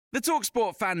The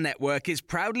TalkSport Fan Network is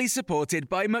proudly supported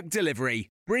by McDelivery,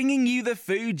 bringing you the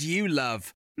food you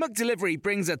love. McDelivery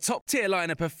brings a top-tier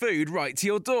lineup of food right to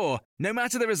your door. No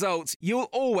matter the result, you'll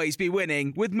always be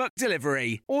winning with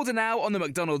McDelivery. Order now on the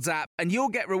McDonald's app and you'll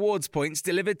get rewards points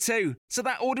delivered too. So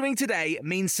that ordering today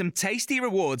means some tasty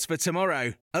rewards for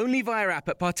tomorrow. Only via app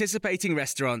at participating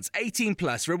restaurants. 18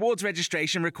 plus. Rewards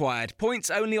registration required. Points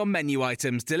only on menu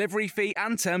items. Delivery fee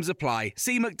and terms apply.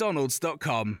 See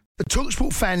mcdonalds.com. The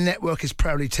TalkSport Fan Network is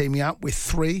proudly teaming up with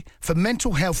 3 for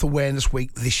Mental Health Awareness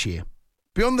Week this year.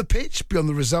 Beyond the pitch, beyond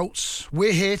the results,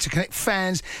 we're here to connect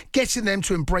fans, getting them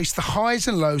to embrace the highs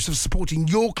and lows of supporting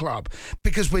your club,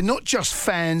 because we're not just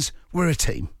fans, we're a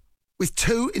team. With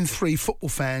 2 in 3 football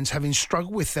fans having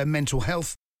struggled with their mental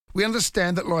health, we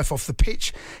understand that life off the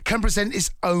pitch can present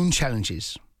its own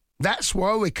challenges. That's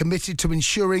why we're committed to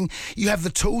ensuring you have the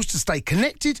tools to stay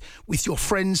connected with your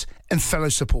friends and fellow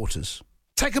supporters.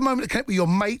 Take a moment to connect with your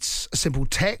mates. A simple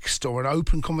text or an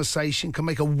open conversation can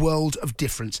make a world of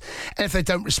difference. And if they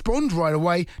don't respond right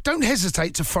away, don't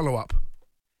hesitate to follow up.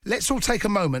 Let's all take a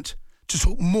moment to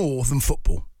talk more than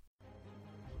football.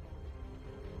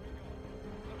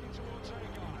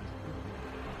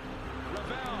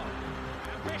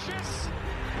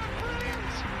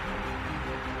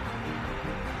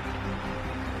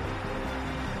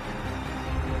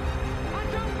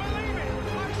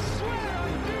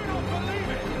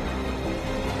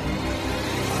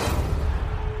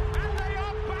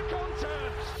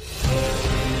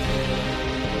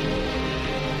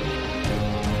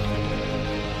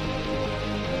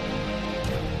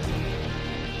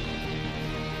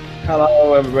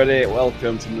 Hello everybody,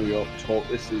 welcome to New York Talk.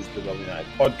 This is the Rotherham United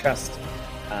podcast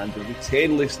and the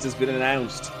retain list has been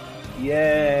announced.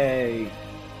 Yay!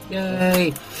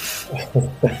 Yay!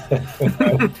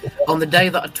 On the day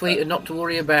that I tweeted not to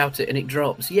worry about it and it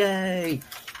drops. Yay!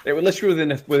 It was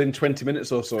literally within 20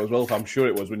 minutes or so as well, I'm sure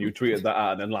it was when you tweeted that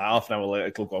out, and then like half an hour later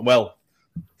it going, well,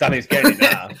 Danny's getting it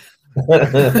now.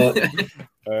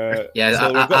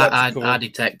 I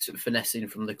detect finessing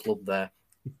from the club there.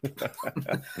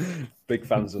 Big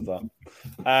fans of that.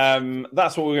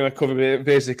 That's what we're going to cover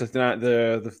basically tonight.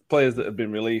 The players that have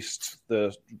been released,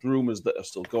 the rumours that are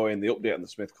still going, the update on the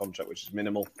Smith contract, which is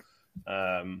minimal.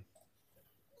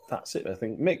 That's it, I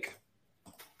think. Mick,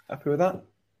 happy with that?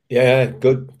 Yeah,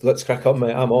 good. Let's crack on,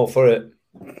 mate. I'm all for it.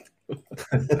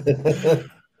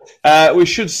 We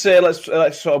should say let's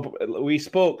we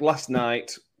spoke last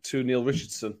night to Neil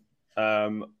Richardson.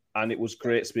 And it was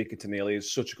great speaking to Neil. He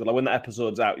is such a good... when that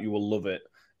episode's out, you will love it.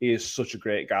 He is such a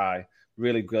great guy.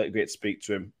 Really great to speak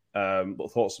to him.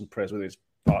 But thoughts and prayers with his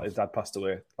dad passed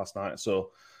away last night.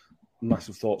 So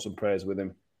massive thoughts and prayers with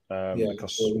him.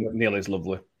 Because Neil is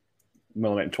lovely. I've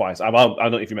only met him twice. I don't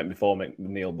know if you met him before,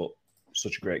 Neil, but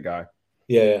such a great guy.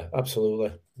 Yeah,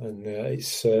 absolutely. And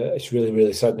it's really,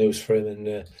 really sad news for him.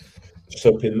 And just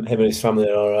hoping him and his family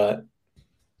are all right.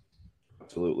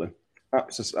 Absolutely.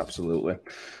 Absolutely.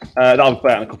 That'll be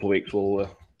out in a couple of weeks. We'll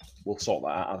sort that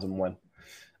out as and when.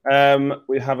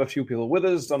 We have a few people with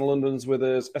us. Donald London's with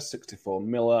us. S64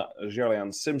 Miller,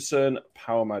 Jolyon Simpson,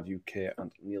 PowerMad UK, and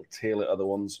Neil Taylor are the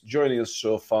ones joining us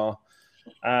so far.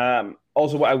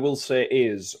 Also, what I will say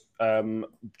is,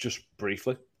 just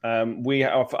briefly,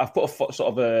 I've put a sort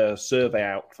of a survey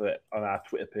out on our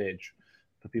Twitter page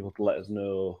for people to let us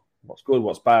know what's good,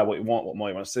 what's bad, what you want, what more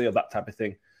you want to see, or that type of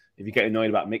thing. If you get annoyed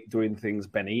about Mick doing things,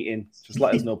 Ben eating, just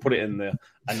let us know, put it in there,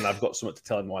 and then I've got something to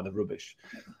tell him why they're rubbish.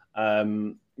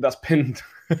 That's pinned.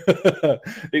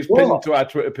 It's pinned to our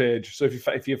Twitter page. So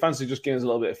if you fancy just getting us a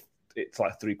little bit, it's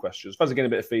like 3 questions. Fancy getting a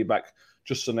bit of feedback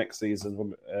just so next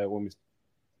season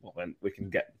when we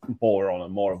can get more on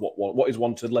and more of what is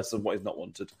wanted, less of what is not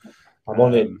wanted. I'm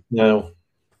on it now.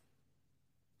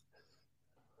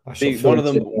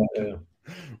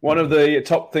 One of the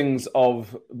top things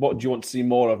of what do you want to see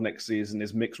more of next season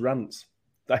is Mick's rants.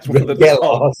 That's one of the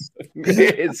top.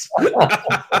 It is.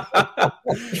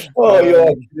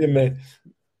 You're kidding me.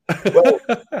 Well,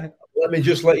 let me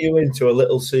just let you into a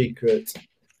little secret.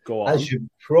 Go on. As you're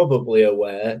probably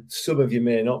aware, some of you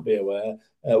may not be aware,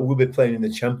 we'll be playing in the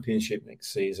Championship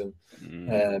next season.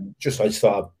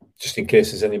 Just in case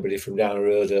there's anybody from down the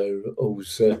road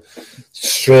who's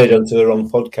strayed onto the wrong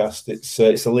podcast, it's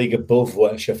a league above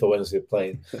where Sheffield Wednesday are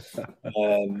playing,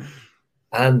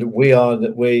 and we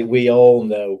all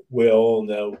know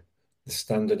the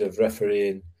standard of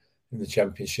refereeing in the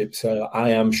Championship. So I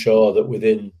am sure that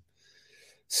within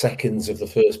seconds of the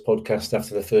first podcast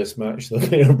after the first match, there'll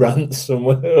be a rant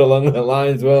somewhere along the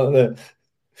lines, won't there?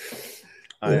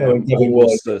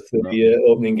 The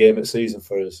opening game at season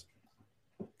for us.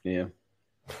 Yeah,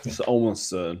 it's almost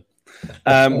certain.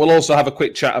 We'll also have a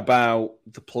quick chat about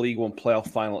the League One playoff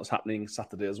final that's happening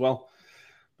Saturday as well,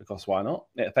 because why not?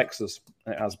 It affects us.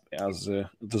 It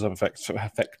does have effects. It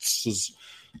affects us.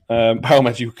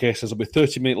 Biomed UK says there'll be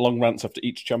 30-minute long rants after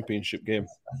each championship game.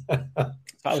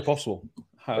 It's highly possible.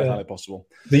 Highly possible.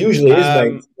 There usually is,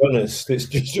 mate, to be honest. It's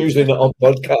just usually not on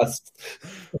podcast.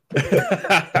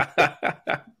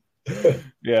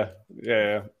 Yeah.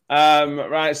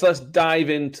 Right, so let's dive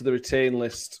into the retain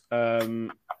list.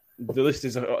 The list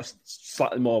is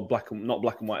slightly more not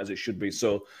black and white as it should be.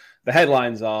 So the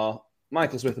headlines are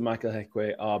Michael Smith and Michael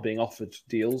Heckway are being offered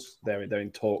deals. They're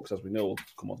in talks, as we know. We'll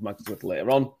come on to Michael Smith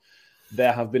later on.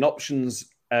 There have been options,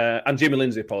 and Jimmy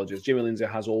Lindsay, apologies. Jimmy Lindsay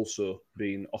has also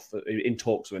been offered in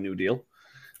talks of a new deal.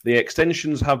 The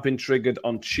extensions have been triggered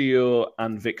on Chio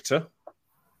and Victor.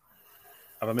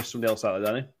 Have I missed somebody else out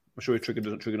there, Danny? I'm sure he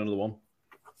doesn't trigger another one.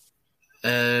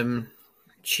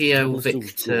 Chio,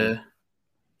 Victor.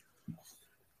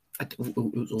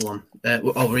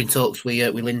 We're in talks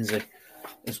with Lindsay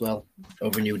as well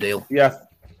over a new deal. Yeah.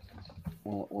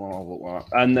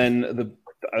 And then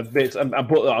I think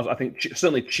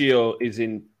certainly Chio is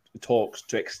in talks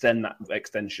to extend that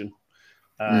extension.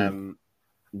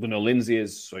 We know Lindsay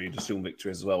is, so you'd assume Victor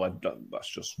is as well. That's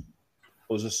just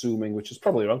us assuming, which is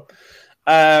probably wrong.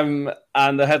 And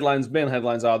the main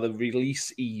headlines are the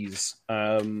releasees.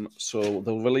 So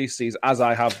the releasees, as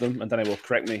I have them, and then I will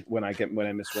correct me when I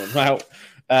miss one out.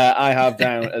 I have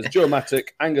down as Joe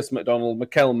Mattock, Angus MacDonald,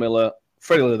 Mikel Miller,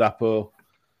 Freddie Ladapo,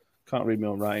 can't read my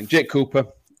own writing, Jake Cooper,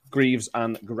 Greaves,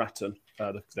 and Grattan.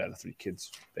 They're the three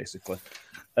kids, basically.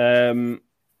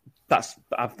 That's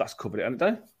covered it, haven't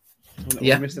I?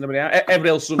 Yeah. Missed anybody out? Everybody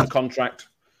else is under contract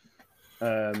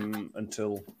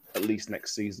until at least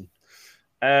next season.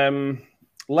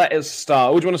 Let us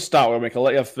start. Who do you want to start with, Mick? I'll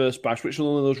let you have first bash. Which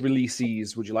one of those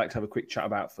releasees would you like to have a quick chat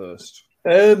about first?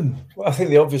 Well, I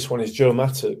think the obvious one is Joe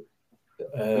Mattock.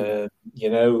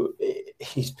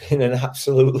 He's been an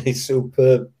absolutely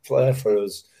superb player for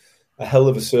us, a hell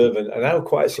of a servant, and I'm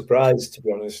quite surprised, to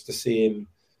be honest, to see him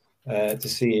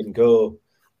go.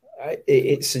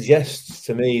 It suggests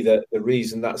to me that the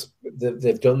reason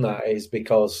they've done that is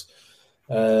because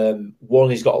one,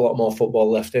 he's got a lot more football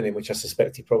left in him, which I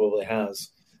suspect he probably has.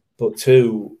 But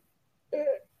two,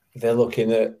 they're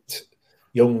looking at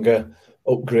younger,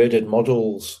 upgraded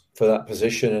models for that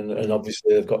position, and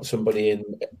obviously they've got somebody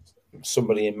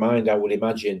in mind, I would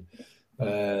imagine.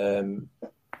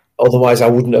 Otherwise, I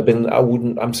wouldn't.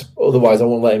 Otherwise, I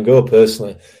won't let him go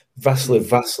personally.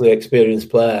 Vastly experienced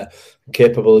player,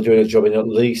 capable of doing a job in at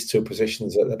least two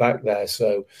positions at the back there.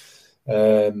 So,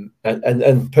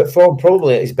 and perform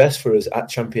probably at his best for us at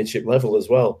championship level as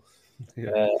well.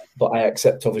 Yeah. But I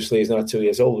accept, obviously, he's now 2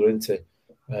 years older, isn't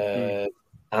he?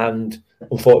 And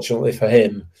unfortunately for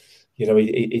him,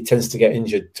 he tends to get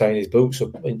injured tying his boots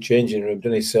up in changing room,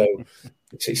 doesn't he? So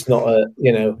it's not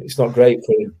it's not great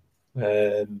for him.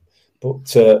 But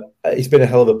he's been a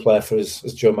hell of a player for us,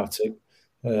 as Joe Mattock.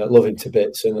 Love him to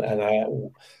bits, and I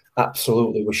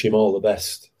absolutely wish him all the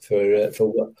best for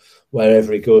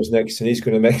wherever he goes next. And he's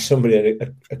going to make somebody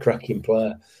a cracking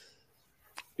player.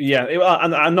 Yeah,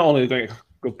 and not only going to get a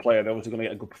good player, they're also going to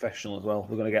get a good professional as well.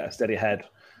 They're going to get a steady head.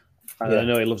 And I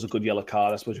know he loves a good yellow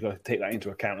card. I suppose you've got to take that into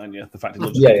account, haven't you? The fact he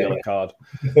loves a good yellow card.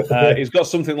 He's got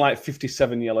something like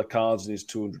 57 yellow cards in his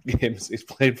 200 games he's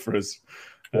played for us.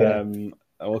 I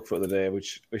look for it today,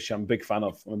 which I'm a big fan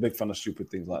of. I'm a big fan of stupid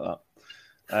things like that.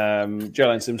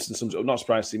 Geraldine Simpson sums it up. Not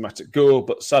surprised to see Mattock go,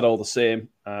 but sad all the same.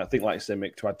 I think, like you say,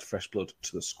 Mick, to add fresh blood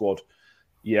to the squad.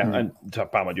 And to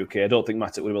Biomed UK, I don't think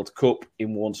Mattock would be able to cope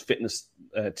in one's fitness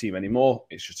team anymore.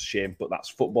 It's just a shame, but that's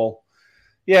football.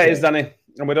 Yeah, it is, Danny.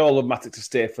 And we'd all love Mattock to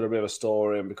stay for a bit of a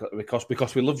story, and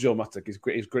because we love Joe Mattock. He's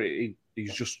great. He's great.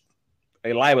 He's just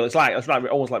reliable. It's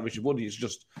almost like Richard Wood.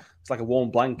 It's like a warm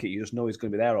blanket. You just know he's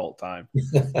going to be there all the time.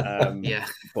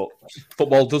 But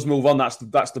football does move on. That's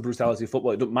the brutality of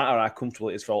football. It doesn't matter how comfortable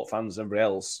it is for all fans and everybody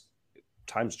else.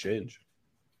 Times change.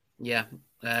 Yeah,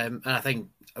 and I think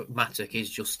Mattock is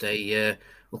just we'll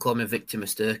call him a victim of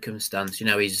circumstance.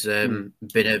 He's been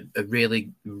a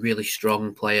really, really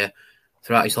strong player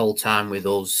throughout his whole time with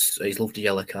us. He's loved a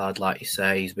yellow card, like you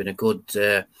say. He's been a good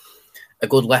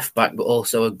left back, but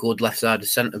also a good left-sided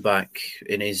centre back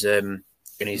in his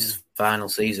final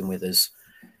season with us.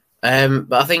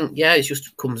 But I think, it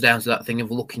just comes down to that thing of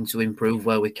looking to improve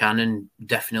where we can, and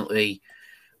definitely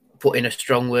put in a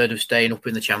strong word of staying up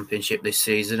in the Championship this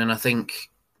season. And I think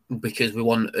because we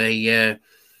want a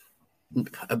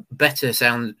better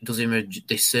sound does him a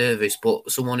disservice,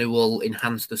 but someone who will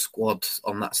enhance the squad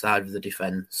on that side of the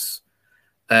defence.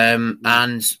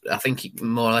 And I think it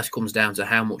more or less comes down to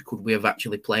how much could we have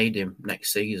actually played him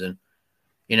next season.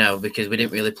 Because we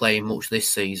didn't really play him much this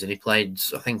season. He played,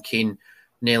 I think, in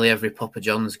nearly every Papa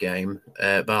John's game,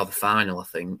 bar the final, I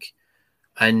think.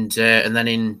 And then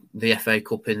in the FA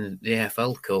Cup, in the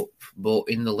AFL Cup. But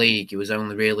in the league, he was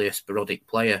only really a sporadic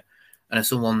player. And as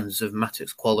someone's of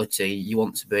Matic's quality, you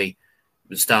want to be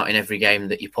starting every game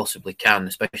that you possibly can,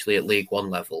 especially at League One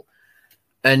level.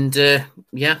 And,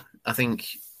 I think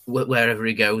wherever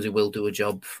he goes, he will do a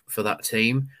job for that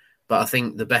team. But I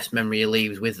think the best memory he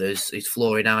leaves with us is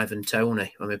flooring Ivan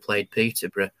Toney when we played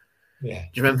Peterborough. Yeah.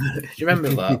 Do you remember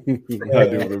that? I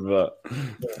do remember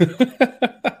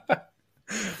that.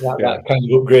 That kind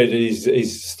of upgraded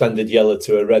his standard yellow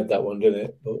to a red, that one, didn't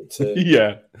it? But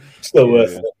still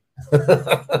worth it.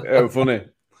 Yeah, funny.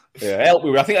 Yeah,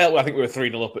 I think we were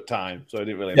 3-0 up at time, so I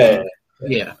didn't really know.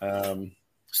 Yeah.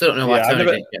 Still don't know why Tony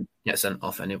didn't get sent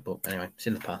off but anyway, it's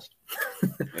in the past.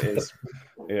 It is.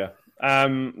 Yeah.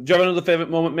 Do you have another favourite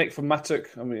moment, Mick, from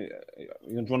Matic? I mean,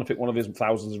 you want to pick one of his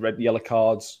thousands of yellow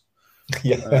cards?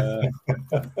 Yeah.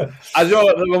 As you know,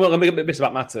 let me get a bit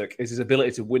about Matic is his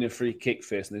ability to win a free kick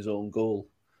facing his own goal.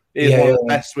 He's one of the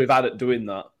best we've had at doing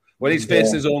that. When he's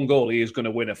facing his own goal, he is going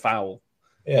to win a foul.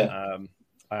 Yeah.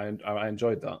 I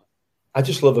enjoyed that. I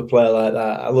just love a player like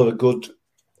that. I love a good,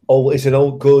 he's an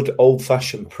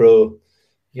old-fashioned pro.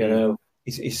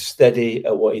 He's steady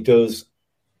at what he does.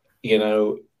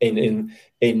 In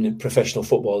professional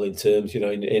footballing terms,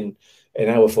 in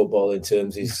our footballing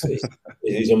terms,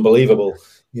 he's unbelievable.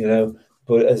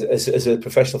 But as a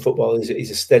professional footballer,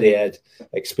 he's a steady head,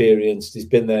 experienced. He's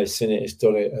been there, he's seen it, he's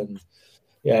done it, and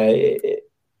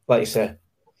like you say,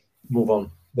 move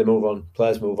on. They move on.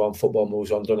 Players move on. Football moves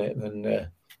on, doesn't it? And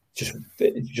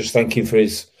just thank him for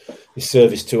his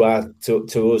service to us,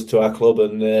 to our club,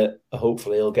 and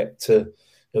hopefully he'll get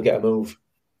a move.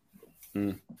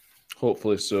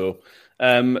 Hopefully so.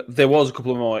 There was a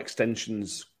couple of more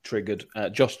extensions triggered.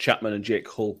 Josh Chapman and Jake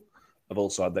Hull have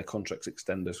also had their contracts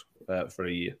extended for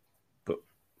a year, but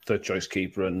third choice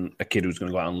keeper and a kid who's going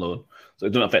to go out on loan. So it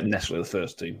doesn't affect necessarily the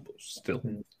first team, but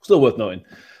still worth knowing.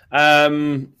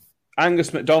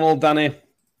 Angus McDonald, Danny.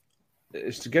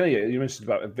 It's again, you mentioned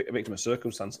about a victim of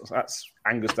circumstance. That's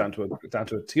Angus down to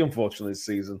a T, unfortunately, this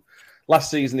season.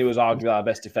 Last season, he was arguably our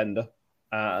best defender.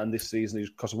 And this season,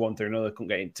 because of one thing or another, couldn't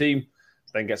get in team.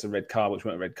 Then gets a red card, which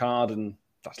went a red card, and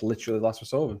that's literally the last we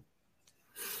saw of him.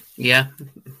 Yeah,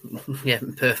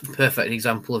 perfect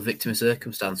example of victim of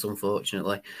circumstance,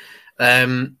 unfortunately.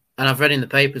 And I've read in the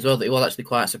paper as well that he was actually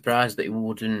quite surprised that he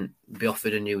wouldn't be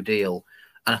offered a new deal.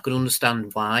 And I could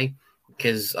understand why,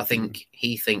 because I think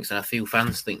he thinks, and a few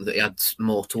fans think, that he had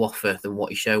more to offer than what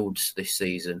he showed this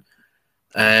season.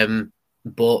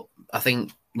 But I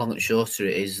think long and short of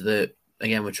it is that,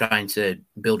 again, we're trying to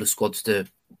build a squad to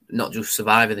not just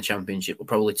survive in the Championship, but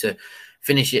probably to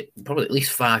finish it probably at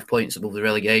least 5 points above the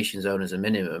relegation zone as a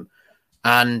minimum.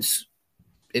 And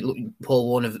Paul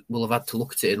Warner will have had to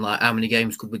look at it in like, how many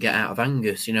games could we get out of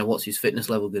Angus? What's his fitness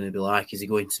level going to be like? Is he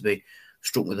going to be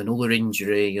struck with another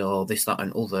injury or this, that,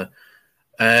 and other?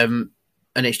 And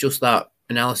it's just that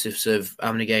analysis of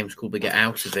how many games could we get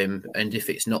out of him, and if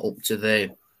it's not up to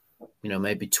the,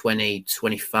 maybe 20,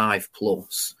 25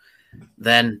 plus,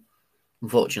 then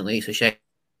unfortunately it's a shake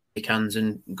hands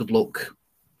and good luck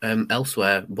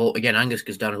elsewhere. But again, Angus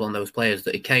goes down as one of those players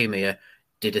that he came here,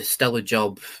 did a stellar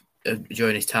job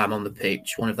during his time on the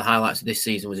pitch. One of the highlights of this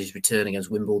season was his return against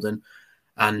Wimbledon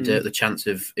and the chance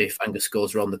of if Angus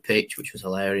scores were on the pitch, which was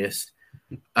hilarious.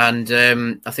 And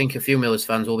I think a few Millers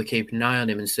fans will be keeping an eye on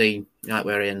him and see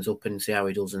where he ends up and see how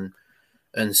he does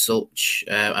and such.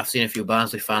 I've seen a few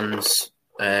Barnsley fans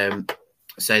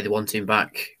say they want him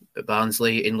back at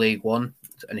Barnsley in League One,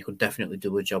 and he could definitely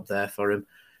do a job there for him.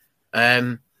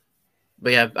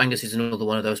 But yeah, Angus is another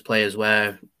one of those players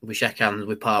where we shake hands,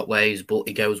 we part ways, but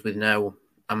he goes with no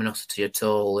animosity at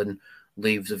all and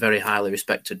leaves a very highly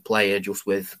respected player just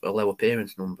with a low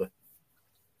appearance number.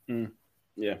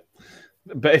 Yeah.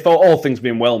 But if all things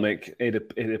being well, Mick,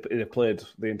 he'd have played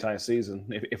the entire season.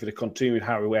 If it had continued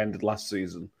how he ended last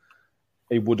season,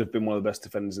 he would have been one of the best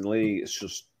defenders in the league. It's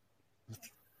just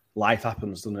life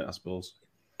happens, doesn't it, I suppose?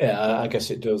 Yeah, I guess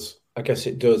it does. I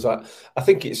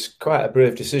think it's quite a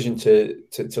brave decision to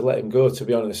let him go, to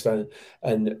be honest.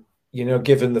 And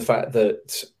given the fact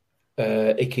that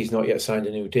Icky's not yet signed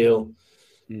a new deal,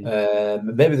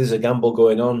 maybe there's a gamble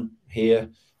going on here,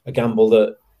 a gamble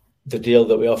that the deal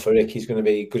that we offer Icky's going to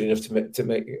be good enough to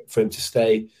make for him to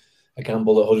stay, a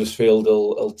gamble that Huddersfield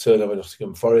will turn over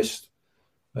Nottingham Forest,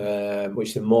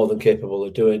 which they're more than capable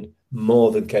of doing.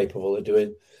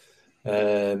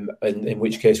 and in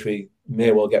which case we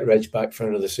may well get Reg back for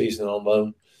another season on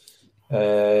loan.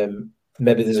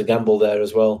 Maybe there's a gamble there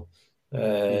as well.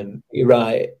 You're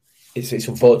right. It's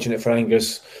unfortunate for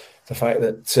Angus, the fact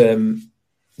that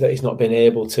he's not been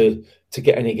able to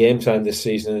get any game time this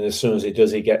season, and as soon as he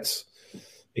does, he gets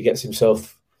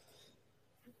himself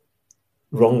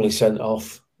wrongly sent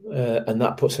off, and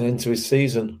that puts an end to his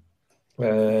season.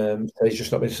 So he's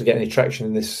just not been able to get any traction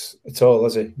in this at all,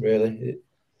 has he? Really?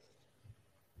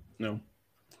 No,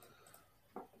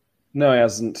 he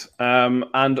hasn't.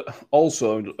 And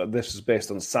also, this is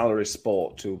based on Salary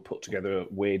Sport to put together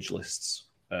wage lists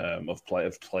of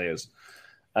players.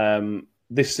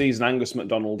 This season, Angus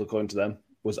MacDonald, according to them,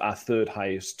 was our third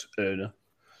highest earner.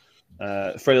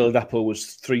 Freddie Ladapo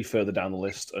was 3 further down the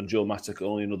list, and Joe Mattock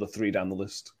only another 3 down the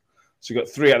list. So you've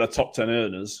got 3 out of the top 10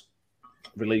 earners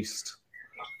released.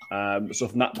 So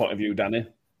from that point of view, Danny,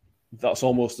 that's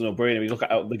almost a no-brainer. You look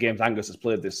at the games Angus has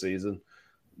played this season.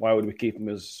 Why would we keep him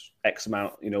as X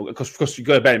amount? Because you've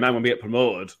got to bear in mind when we get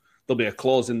promoted, there'll be a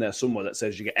clause in there somewhere that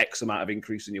says you get X amount of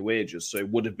increase in your wages. So it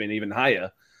would have been even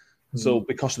higher. So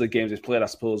because of the games he's played, I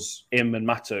suppose him and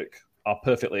Mattock are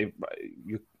perfectly.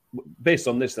 Based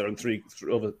on this, they're on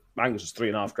over Angus is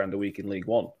 $3,500 a week in League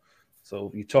One.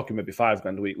 So you're talking maybe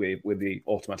 $5,000 a week with the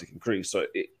automatic increase. So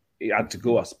it had to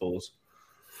go, I suppose.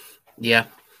 Yeah,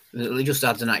 it just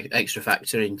adds an extra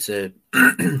factor into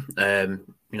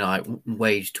like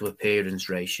wage to appearance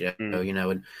ratio,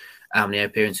 and how many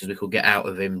appearances we could get out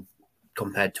of him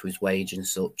compared to his wage and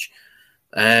such.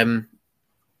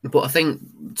 But I think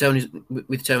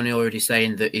Tony already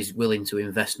saying that he's willing to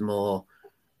invest more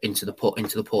into the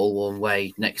Paul Warne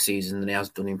way next season than he has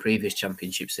done in previous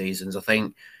championship seasons. I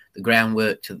think the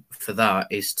groundwork for that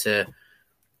is to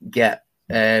get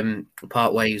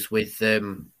part ways with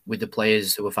the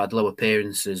players who have had low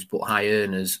appearances but high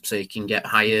earners, so you can get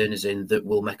high earners in that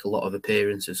will make a lot of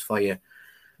appearances for you.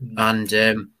 And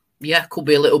could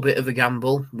be a little bit of a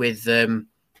gamble with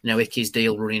Icky's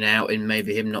deal running out and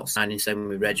maybe him not signing, same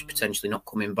with Reg potentially not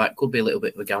coming back. Could be a little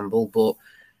bit of a gamble, but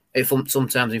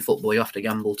sometimes in football you have to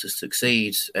gamble to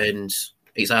succeed, and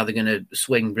it's either going to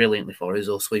swing brilliantly for us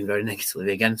or swing very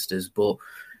negatively against us. But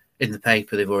in the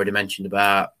paper, they've already mentioned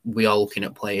about we are looking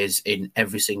at players in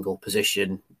every single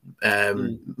position,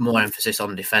 more emphasis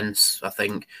on defence, I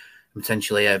think,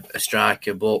 potentially a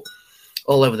striker, but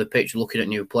all over the pitch looking at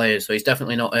new players. So it's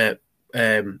definitely not a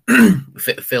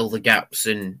fill the gaps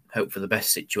and hope for the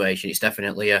best situation. It's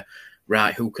definitely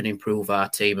who can improve our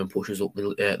team and push us up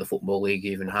the Football League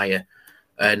even higher.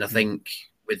 And I think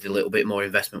with the little bit more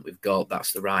investment we've got,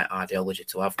 that's the right ideology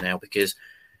to have now, because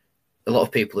a lot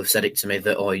of people have said it to me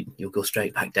that, you'll go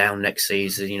straight back down next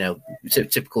season,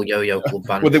 typical yo-yo club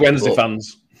fans. With the Wednesday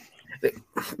fans.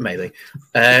 Maybe.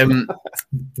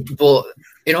 But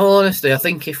in all honesty, I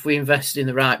think if we invest in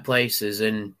the right places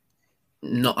and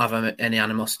not have any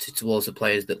animosity towards the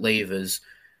players that leave us,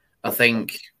 I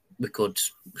think we could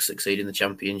succeed in the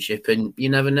Championship. And you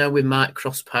never know, we might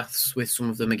cross paths with some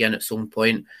of them again at some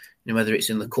point, whether it's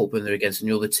in the Cup when they're against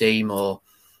another team, or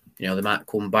they might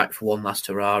come back for one last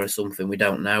hurrah or something. We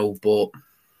don't know. But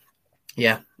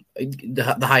yeah,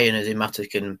 the high earners in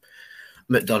Mattock and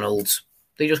McDonald's,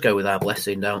 they just go with our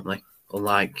blessing, don't they?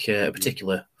 Unlike a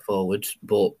particular forward,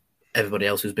 but everybody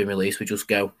else who's been released, we just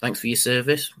go, thanks for your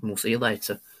service, and we'll see you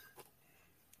later.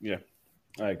 Yeah,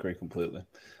 I agree completely.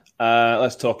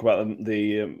 Let's talk about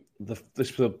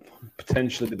this will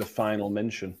potentially be the final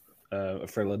mention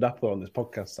of Freddie Ladapo on this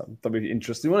podcast. That'd be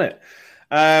interesting, wouldn't it?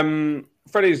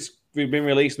 Freddie's been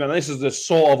released, man. This is the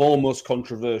sort of almost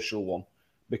controversial one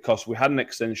because we had an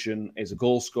extension. He's a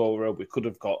goal scorer. We could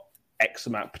have got X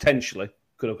amount, potentially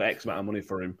could have got X amount of money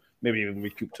for him, maybe even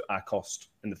recouped our cost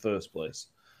in the first place.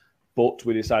 But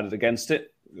we decided against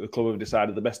it. The club have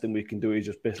decided the best thing we can do is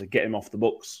just basically get him off the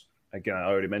books. Again, I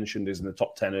already mentioned he's in the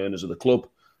top 10 earners of the club,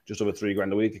 just over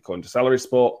 $3,000 a week, according to Salary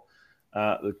Sport.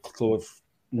 The club have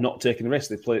not taken the risk.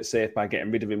 They played it safe by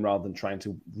getting rid of him rather than trying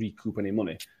to recoup any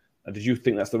money. Did you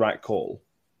think that's the right call?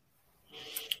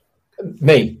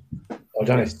 Me? Oh,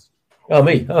 Danny? Oh,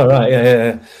 me? Oh, right.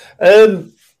 Yeah.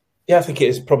 Yeah, I think it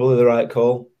is probably the right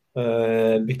call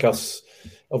because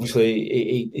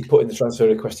obviously he put in the transfer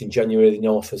request in January.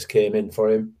 No offers came in for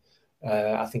him.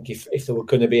 I think if there were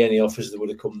going to be any offers, they would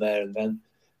have come there and then,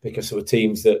 because there were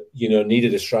teams that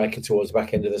needed a striker towards the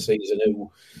back end of the season who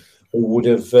would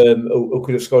have who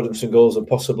could have scored them some goals and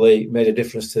possibly made a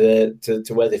difference to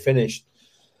where they finished.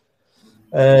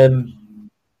 I'm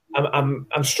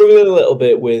struggling a little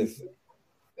bit with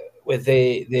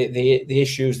the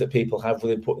issues that people have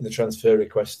with him putting the transfer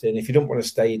request in. If you don't want to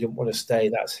stay, you don't want to stay.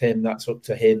 That's him. That's up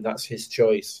to him. That's his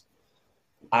choice.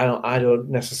 I don't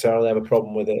necessarily have a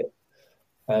problem with it.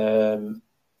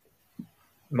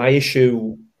 My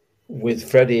issue with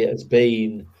Freddie has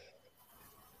been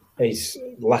his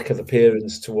lack of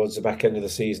appearance towards the back end of the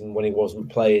season when he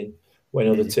wasn't playing, when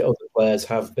other players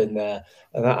have been there,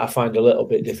 and that I find a little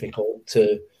bit difficult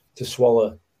to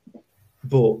swallow.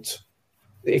 But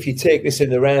if you take this in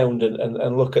the round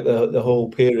and look at the whole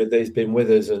period that he's been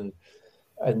with us and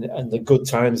the good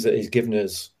times that he's given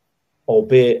us,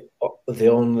 albeit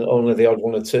only the odd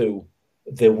one or two,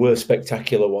 they were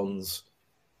spectacular ones.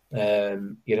 I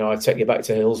take you back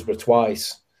to Hillsborough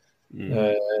twice.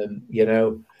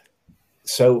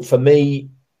 So for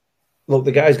me, look,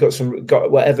 the guy's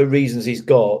got whatever reasons he's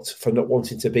got for not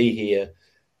wanting to be here.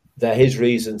 They're his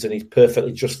reasons, and he's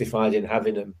perfectly justified in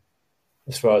having them,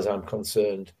 as far as I'm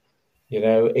concerned. We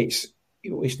are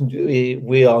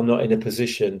not in a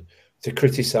position to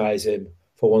criticise him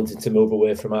for wanting to move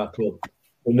away from our club.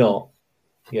 We're not.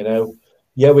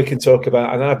 Yeah, we can talk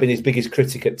about, and I've been his biggest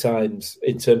critic at times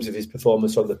in terms of his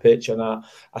performance on the pitch, and I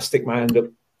stick my hand up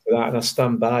for that, and I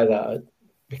stand by that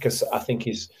because I think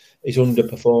he's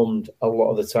underperformed a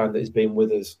lot of the time that he's been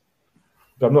with us.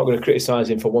 But I'm not going to criticise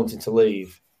him for wanting to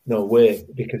leave. No way,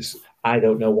 because I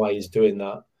don't know why he's doing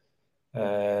that.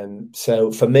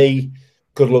 So for me,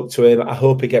 good luck to him. I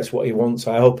hope he gets what he wants.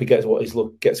 I hope he gets what he's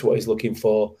looking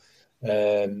for.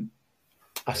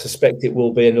 I suspect it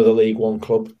will be another League One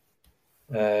club.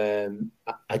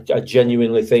 I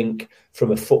genuinely think,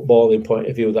 from a footballing point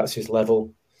of view, that's his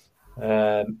level.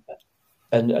 And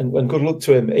good luck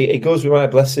to him. It goes with my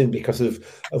blessing because of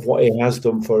what he has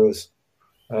done for us.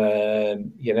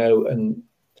 And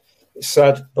it's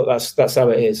sad, but that's how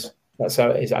it is. That's how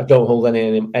it is. I don't hold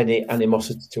any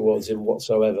animosity towards him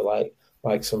whatsoever,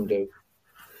 like some do.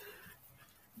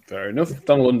 Fair enough.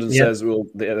 Don London says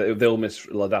they'll miss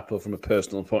Ladapo from a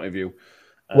personal point of view.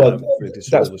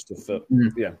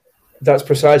 That's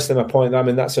precisely my point. I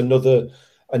mean, that's another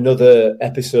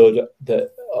episode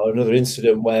or another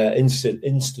incident where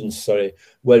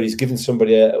he's given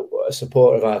somebody a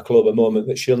supporter of our club a moment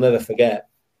that she'll never forget.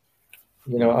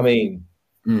 You know what I mean?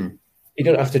 He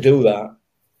don't have to do that.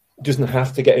 He doesn't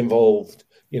have to get involved.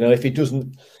 If he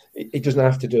doesn't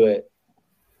have to do it,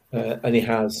 and he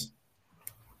has.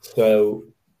 So,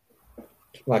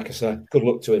 like I said, good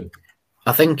luck to him.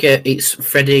 I think it's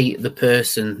Freddie, the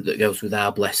person, that goes with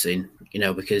our blessing,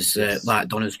 because like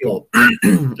Donna's put,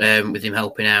 with him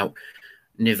helping out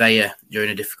Nivea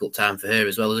during a difficult time for her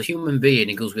as well. As a human being,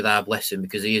 he goes with our blessing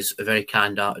because he is a very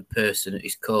kind-hearted person at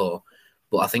his core.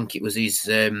 But I think it was his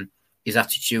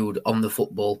attitude on the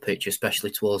football pitch,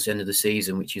 especially towards the end of the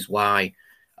season, which is why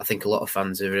I think a lot of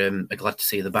fans are glad to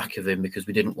see the back of him, because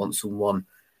we didn't want someone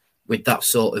with that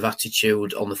sort of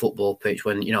attitude on the football pitch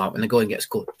when the going gets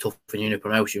tough and you're in a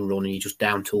promotion run and you're just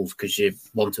down tools because you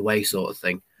want away sort of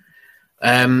thing.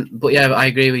 But yeah, I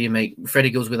agree with you, mate. Freddie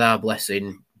goes with our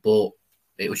blessing, but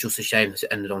it was just a shame that it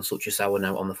ended on such a sour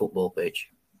note on the football pitch.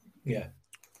 Yeah,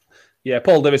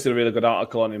 Paul Davis did a really good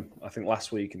article on him, I think,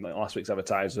 last week, in last week's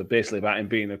Advertiser, basically about him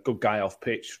being a good guy off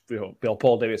pitch.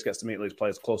 Paul Davis gets to meet these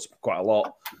players close quite a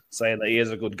lot, saying that he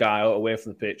is a good guy away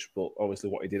from the pitch, but obviously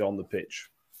what he did on the pitch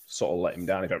sort of let him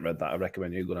down. If you haven't read that, I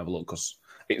recommend you go and have a look, because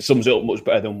it sums it up much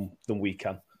better than we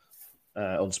can,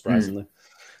 unsurprisingly.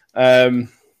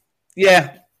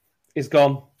 He's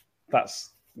gone.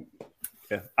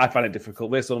 I find it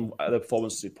difficult. Based on the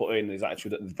performances he put in, his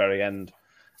attitude at the very end,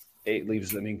 it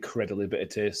leaves an incredibly bitter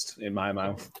taste in my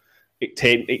mouth. It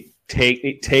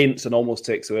taints and almost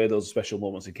takes away those special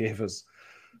moments he gave us.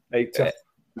 I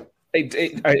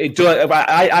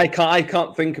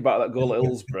can't think about that goal at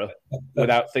Hillsborough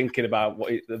without thinking about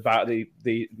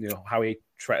the how he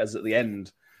treated at the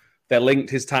end. They're linked.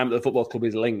 His time at the football club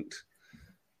is linked.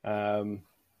 Don't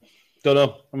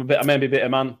know. I may be a bitter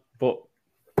man, but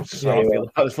that's how I feel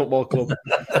about this football club.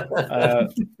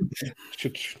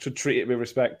 Should treat it with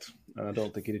respect, and I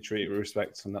don't think he did treat it with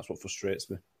respect, and that's what frustrates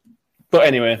me. But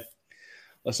anyway,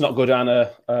 let's not go down a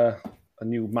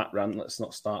new Matt rant. Let's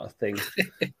not start a thing.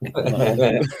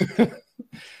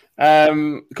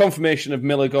 Confirmation of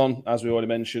Milligan, as we already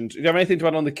mentioned. Do you have anything to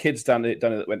add on the kids, Danny,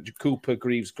 that went to Cooper,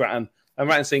 Greaves, Grattan? I'm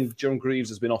right in saying John Greaves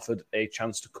has been offered a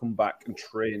chance to come back and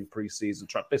train pre-season,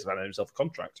 basically having himself a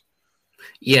contract.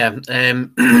 Yeah,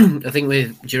 I think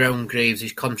with Jerome Greaves,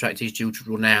 his contract is due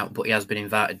to run out, but he has been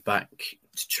invited back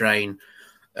to train.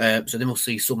 So they must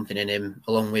see something in him,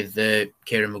 along with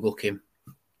Kieran McGuckin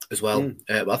as well.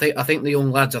 But I think the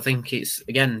young lads, I think it's,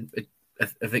 again,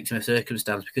 a victim of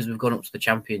circumstance, because we've gone up to the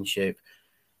Championship.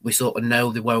 We sort of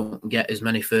know they won't get as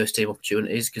many first-team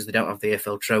opportunities because they don't have the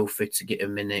EFL trophy to get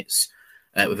them minutes.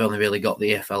 We've only really got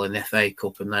the EFL and the FA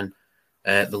Cup, and then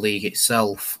the league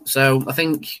itself. So I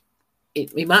think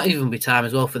it might even be time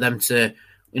as well for them to,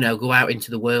 go out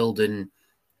into the world and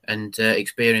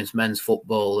experience men's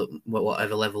football at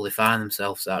whatever level they find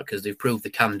themselves at, because they've proved they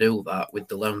can do that with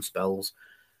the loan spells.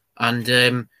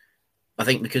 And I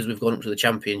think because we've gone up to the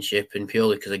Championship and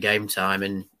purely because of game time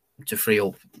and to free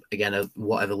up, again,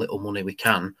 whatever little money we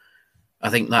can, I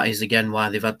think that is, again, why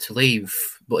they've had to leave.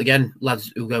 But again,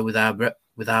 lads who go with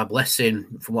our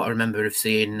blessing, from what I remember of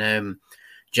seeing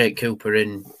Jake Cooper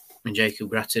and Jacob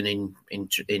Grattan in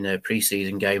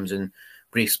pre-season games and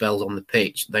brief spells on the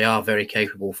pitch, they are very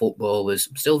capable footballers,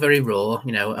 still very raw,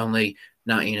 only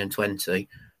 19 and 20,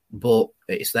 but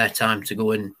it's their time to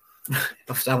go and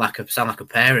I sound like a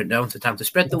parent, don't I? Time to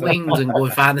spread the wings and go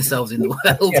and find themselves in the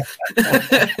world.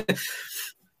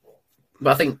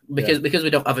 But I think because we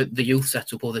don't have the youth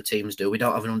setup other teams do, we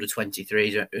don't have an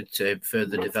under-23s to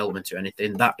further development or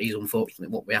anything. That is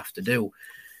unfortunately what we have to do.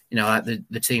 Like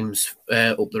the teams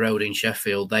up the road in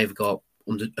Sheffield, they've got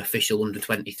official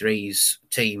under-23s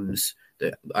teams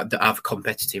that have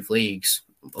competitive leagues.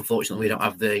 Unfortunately, we don't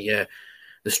have the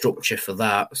structure for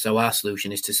that. So our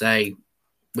solution is to say,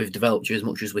 we've developed you as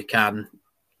much as we can.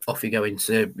 Off you go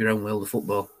into your own world of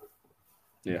football.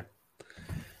 Yeah,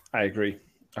 I agree.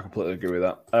 I completely agree with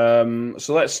that.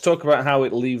 So let's talk about how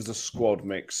it leaves the squad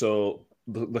mix. So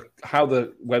how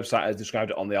the website has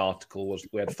described it on the article was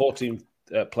we had 14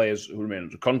 players who remain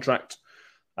under contract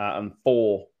and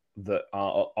 4 that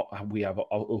we have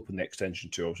opened the extension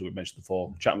to. So we mentioned the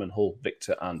 4, Chapman, Hull,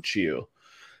 Victor and Chio.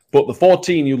 But the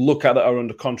 14 you look at that are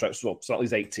under contract, so at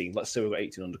least 18. Let's say we've got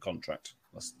 18 under contract.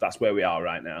 That's where we are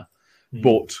right now.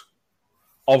 But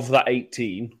of that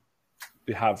 18,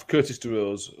 we have Curtis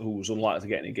DeRose, who's unlikely to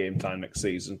get any game time next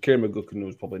season. Kieran McGuckin,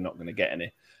 who's probably not going to get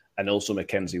any. And also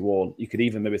Mackenzie Warren. You could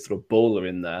even maybe throw Bowler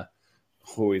in there,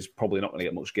 who is probably not going to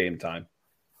get much game time.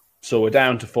 So we're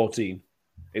down to 14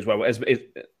 is where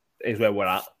we're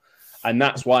at. And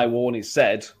that's why Warney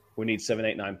said we need 7,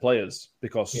 8, 9 players,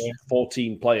 because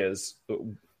 14 players,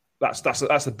 that's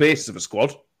the basis of a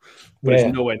squad. But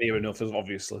it's nowhere near enough,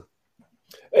 obviously.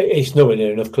 It's nowhere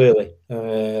near enough, clearly.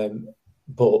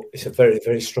 But it's a very,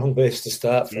 very strong base to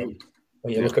start from.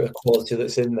 When you look at the quality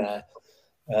that's in there,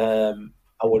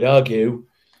 I would argue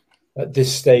at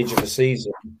this stage of the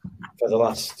season, for the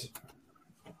last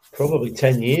probably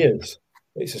 10 years,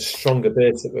 it's a stronger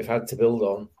base that we've had to build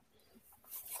on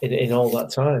in all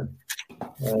that time.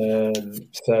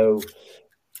 So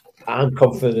I'm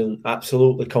confident,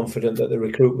 absolutely confident, that the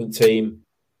recruitment team,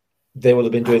 they will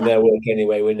have been doing their work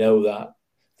anyway. We know that.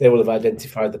 They will have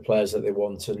identified the players that they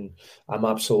want, and I'm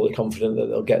absolutely confident that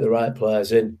they'll get the right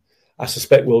players in. I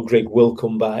suspect Will Grigg will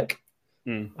come back.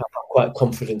 I'm quite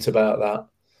confident about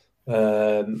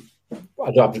that.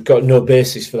 I've got no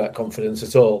basis for that confidence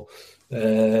at all.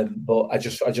 But I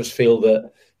just feel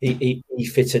that he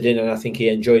fitted in, and I think he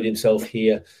enjoyed himself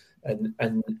here,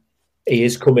 and he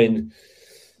is coming,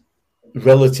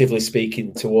 relatively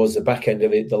speaking, towards the back end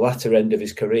of it, the latter end of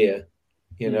his career.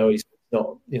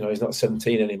 He's not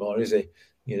 17 anymore, is he?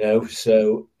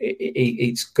 So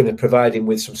it's going to provide him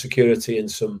with some security and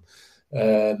some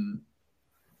a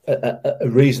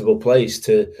reasonable place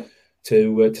to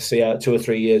see out 2 or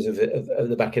 3 years of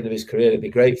the back end of his career. It'd be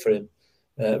great for him,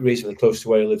 reasonably close to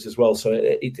where he lives as well. So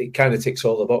it kind of ticks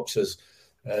all the boxes.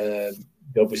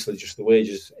 Obviously, just the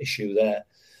wages issue there,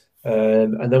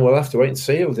 and then we'll have to wait and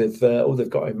see who they've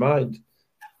got in mind.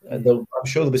 And I'm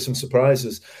sure there'll be some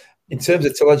surprises. In terms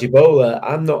of Talaji Bowler,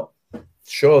 I'm not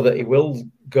sure that he will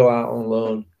go out on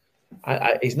loan.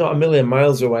 He's not a million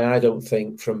miles away, I don't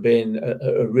think, from being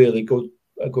a really good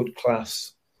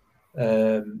class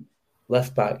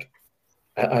left back.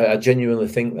 I genuinely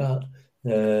think that.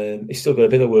 He's still got a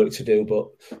bit of work to do, but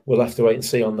we'll have to wait and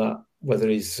see on that, whether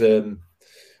he's going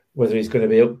to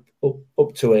be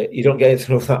up to it. You don't get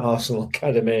anything off that Arsenal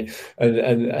academy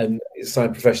and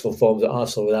sign professional forms at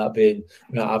Arsenal without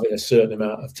having a certain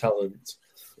amount of talent,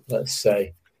 let's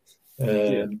say.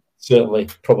 Certainly,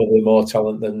 probably more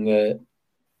talent than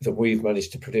we've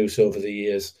managed to produce over the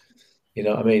years. You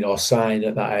know what I mean? Or sign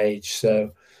at that age.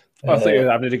 So I think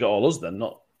I've nearly got all us then,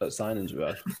 not at signings we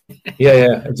had.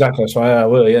 Yeah, exactly. That's why I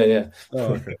will. Yeah.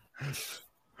 Oh, okay.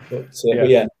 But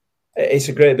it's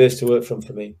a great base to work from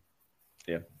for me.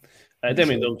 Yeah.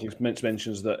 Damien Duncan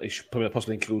mentions that he should probably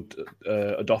possibly include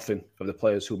a Dauphin of the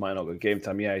players who might not get game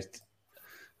time. Yeah,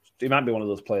 he might be one of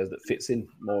those players that fits in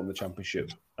more in the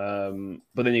Championship. But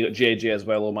then you got JJ as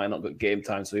well, who might not get game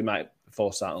time, so he might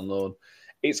force out on loan.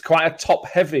 It's quite a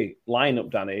top-heavy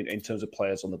lineup, Danny, in terms of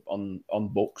players on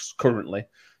books currently.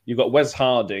 You've got Wes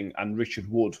Harding and Richard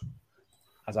Wood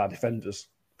as our defenders.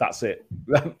 That's it.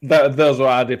 Those are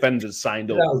our defenders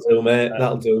signed up. That'll do, mate.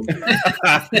 That'll do.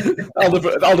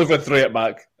 I'll do for 3 at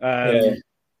back.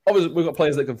 Obviously, we've got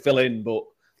players that can fill in, but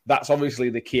that's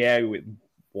obviously the key area we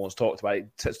once talked about.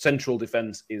 Central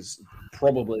defence is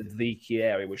probably the key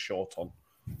area we're short on.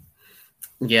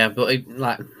 Yeah, but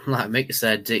like Mick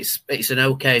said, it's an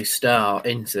okay start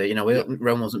into it.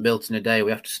 Rome wasn't built in a day. We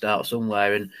have to start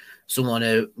somewhere, and someone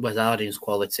who Wes Harding's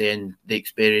quality and the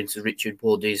experience of Richard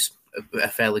Wood is a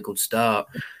fairly good start.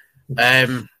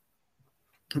 But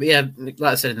yeah, like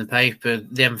I said in the paper,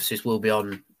 the emphasis will be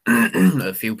on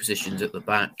a few positions at the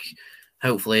back.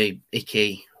 Hopefully,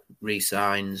 Icky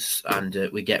re-signs and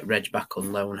we get Reg back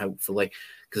on loan, hopefully,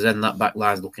 because then that back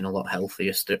line's looking a lot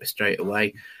healthier straight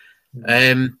away.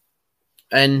 And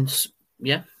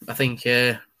yeah, I think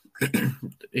again,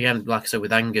 like I said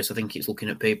with Angus, I think it's looking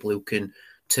at people who can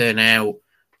turn out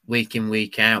week in,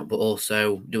 week out, but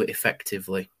also do it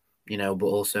effectively, but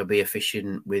also be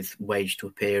efficient with wage to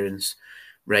appearance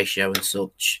ratio and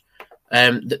such.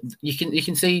 You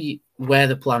can see where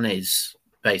the plan is,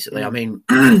 basically. I mean,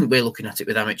 we're looking at it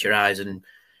with amateur eyes and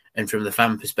from the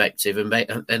fan perspective, and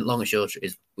long and short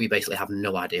is we basically have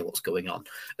no idea what's going on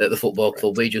at the football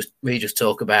club. We just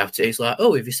talk about it. It's like,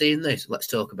 oh, have you seen this? Let's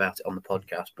talk about it on the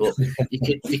podcast. But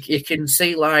you can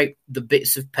see like the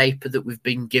bits of paper that we've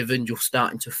been given, just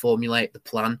starting to formulate the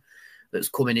plan that's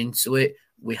coming into it.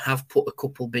 We have put a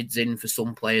couple bids in for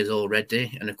some players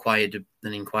already and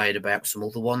inquired about some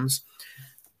other ones.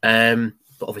 But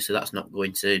obviously that's not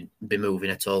going to be moving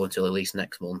at all until at least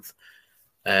next month.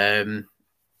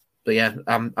 But yeah,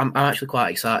 I'm actually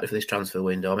quite excited for this transfer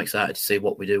window. I'm excited to see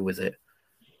what we do with it.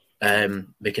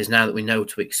 Because now that we know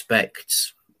to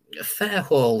expect a fair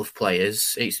haul of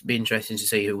players, it's be interesting to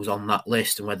see who's on that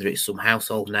list and whether it's some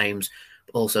household names,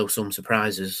 but also some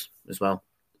surprises as well.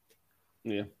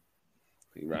 Yeah.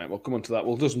 Right, we'll come on to that.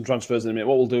 We'll do some transfers in a minute.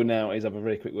 What we'll do now is have a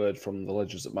very quick word from the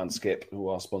legends at Manscaped, who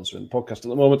are sponsoring the podcast at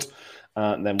the moment,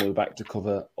 and then we'll be back to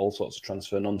cover all sorts of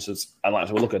transfer nonsense. And like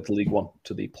to look at the League One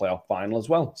to the playoff final as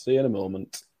well. See you in a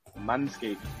moment.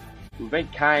 Manscaped, who very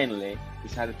kindly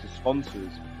decided to sponsor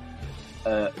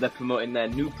us. They're promoting their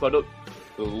new product,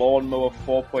 the Lawnmower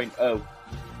 4.0,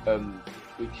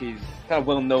 which is kind of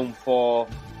well known for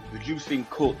reducing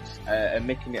cuts and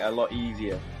making it a lot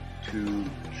easier to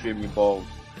trim your balls.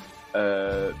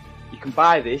 You can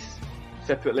buy this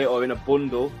separately or in a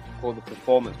bundle called the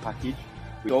Performance Package,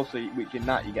 which in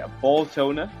that you get a ball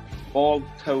toner, and ball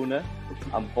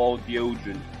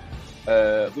deodorant,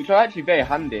 which are actually very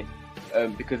handy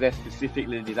because they're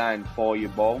specifically designed for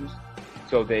your balls,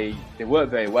 so they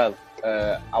work very well.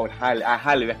 I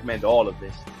highly recommend all of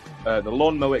this. The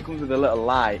lawnmower, it comes with a little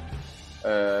light.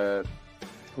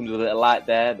 Comes with a little light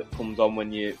there that comes on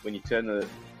when you turn the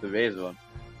razor on,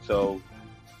 so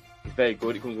it's very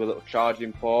good. It comes with a little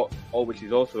charging port, which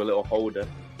is also a little holder.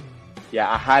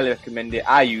 Yeah, I highly recommend it.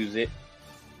 I use it,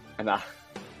 and I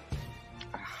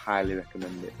highly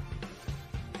recommend it.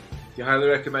 You highly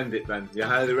recommend it, Ben? You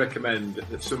highly recommend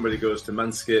that somebody goes to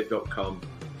manscaped.com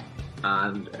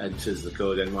and enters the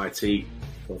code NYT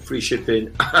for free shipping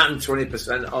and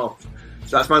 20% off.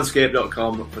 So that's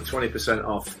manscaped.com for 20%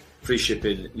 off free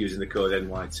shipping using the code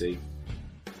NYT.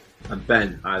 And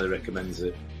Ben highly recommends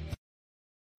it.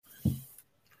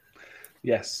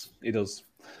 Yes, he does.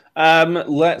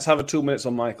 Let's have 2 minutes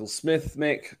on Michael Smith,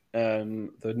 Mick.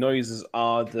 The noises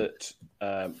are that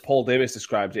Paul Davis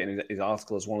described it in his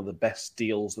article as one of the best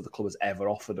deals that the club has ever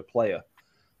offered a player.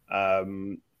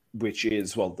 Which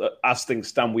is, well, as things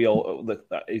stand,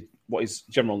 what is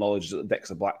general knowledge is that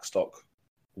Dexter Blackstock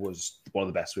was one of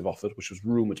the best we've offered, which was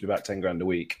rumoured to be about 10 grand a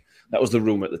week. That was the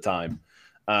rumour at the time.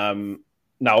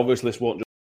 Now, obviously, this won't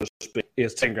just be,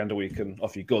 here's 10 grand a week and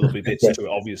off you go. There'll be bits to it,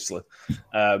 obviously.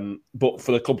 But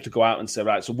for the club to go out and say,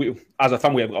 right, so we, as a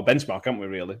fan, we haven't got a benchmark, haven't we,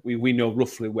 really? We know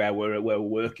roughly where we're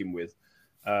working with.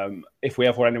 If we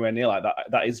ever anywhere near like that,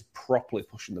 that is properly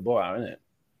pushing the boat out, isn't it?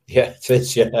 Yeah, it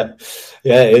is, yeah.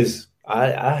 Yeah, it is.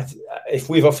 If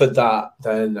we've offered that,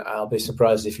 then I'll be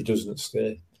surprised if he doesn't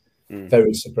stay.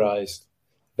 Very surprised.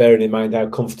 Bearing in mind how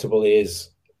comfortable he is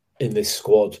in this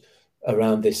squad,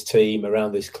 around this team,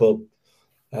 around this club.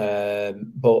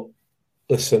 But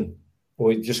listen,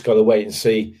 we just got to wait and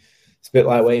see. It's a bit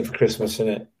like waiting for Christmas, isn't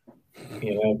it?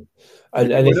 You know,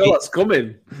 and we know what's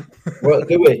coming. Well,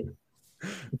 do we?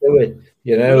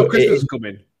 You know, Christmas is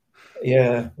coming.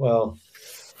 Yeah. Well,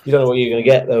 you don't know what you're going to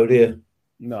get, though, do you?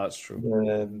 No, that's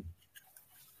true.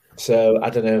 So I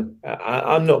don't know.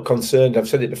 I'm not concerned. I've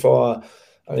said it before.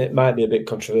 And it might be a bit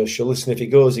controversial. Listen, if he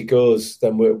goes, he goes.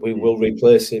 Then we will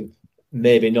replace him.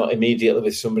 Maybe not immediately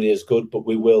with somebody as good, but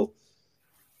we will.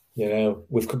 You know,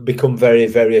 we've become very,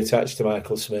 very attached to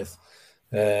Michael Smith,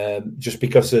 just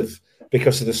because of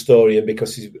the story and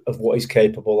because of what he's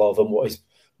capable of and what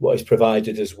he's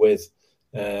provided us with.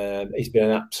 He's been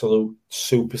an absolute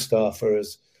superstar for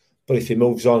us. But if he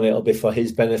moves on, it'll be for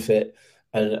his benefit,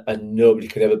 and nobody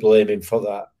could ever blame him for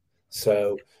that.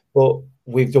 So, but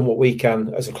we've done what we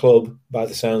can as a club, by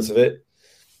the sounds of it.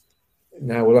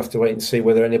 Now we'll have to wait and see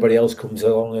whether anybody else comes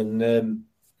along and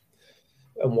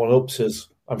one-ups us.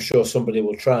 I'm sure somebody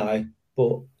will try,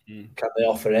 but can they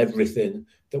offer everything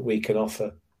that we can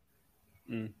offer?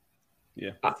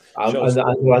 Yeah. I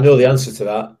know the answer to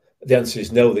that. The answer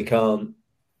is no, they can't.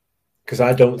 Because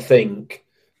I don't think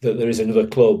that there is another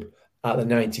club at the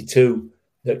 92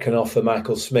 that can offer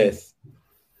Michael Smith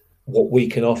what we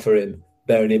can offer him,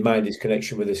 bearing in mind his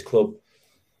connection with this club.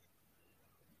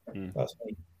 That's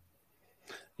me.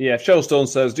 Yeah, Shellstone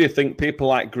says, do you think people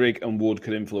like Grigg and Wood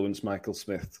can influence Michael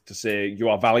Smith to say, you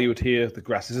are valued here, the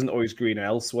grass isn't always greener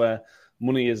elsewhere,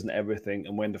 money isn't everything,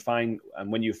 and when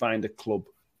you find a club,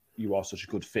 you are such a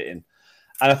good fit in?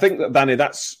 And I think that, Danny,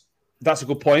 that's a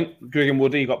good point. Grigg and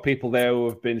Woody, you've got people there who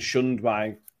have been shunned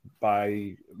by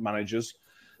managers,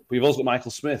 but you've also got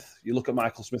Michael Smith. You look at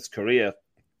Michael Smith's career,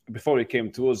 before he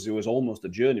came to us, he was almost a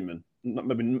journeyman.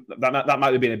 Maybe that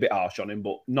might have been a bit harsh on him,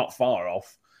 but not far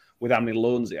off, with how many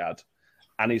loans he had,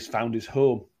 and he's found his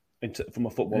home from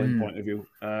a footballing point of view.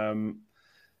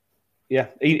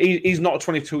 He's not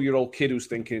a 22-year-old kid who's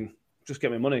thinking, just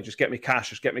get me money, just get me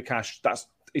cash.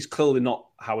 It's clearly not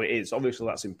how it is. Obviously,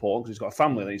 that's important because he's got a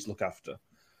family that he's to look after.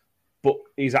 But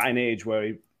he's at an age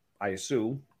where I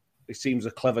assume, he seems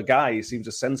a clever guy. He seems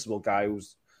a sensible guy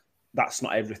that's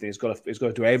not everything. He's got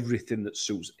to do everything that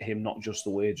suits him, not just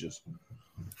the wages.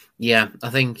 Yeah, I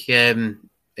think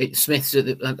Smith's.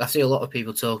 I see a lot of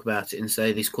people talk about it and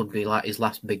say this could be like his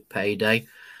last big payday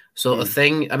sort of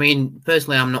thing. I mean,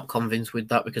 personally, I'm not convinced with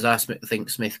that because I think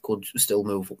Smith could still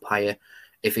move up higher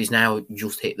if he's now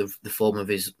just hit the form of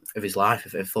his life,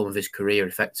 the form of his career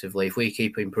effectively. If we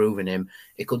keep improving him,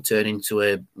 it could turn into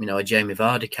a Jamie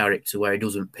Vardy character where he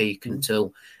doesn't peak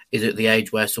until he's at the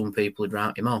age where some people would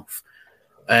write him off.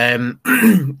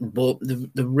 But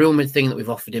the rumoured thing that we've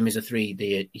offered him is a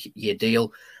 3-year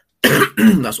deal.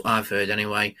 That's what I've heard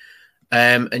anyway.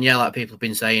 And yeah, like people have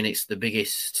been saying, it's the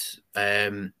biggest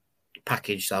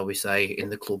package, shall we say, in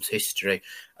the club's history.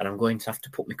 And I'm going to have to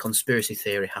put my conspiracy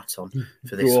theory hat on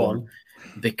for this one,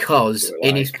 because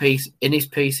in his piece in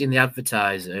the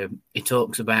Advertiser, he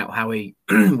talks about how we're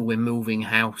moving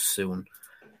house soon.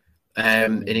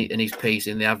 In his piece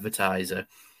in the Advertiser,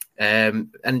 and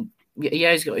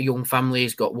yeah, he's got a young family.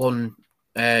 He's got one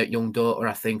young daughter,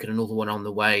 I think, and another one on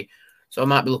the way. So I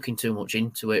might be looking too much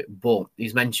into it, but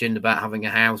he's mentioned about having a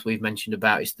house. We've mentioned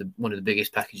about it's one of the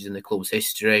biggest packages in the club's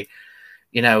history.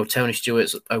 You know, Tony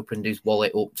Stewart's opened his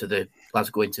wallet up to the lads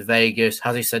going to Vegas.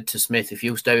 Has he said to Smith, if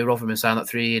you stay with Rotherham and sign that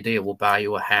 3-year deal, we'll buy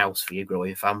you a house for your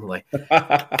growing family?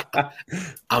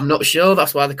 I'm not sure.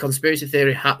 That's why the conspiracy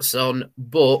theory hat's on,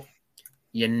 but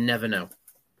you never know.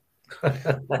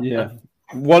 Yeah.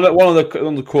 One of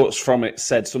the quotes from it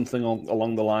said something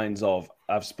along the lines of,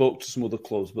 I've spoke to some other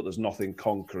clubs, but there's nothing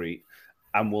concrete,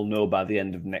 and we'll know by the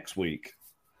end of next week.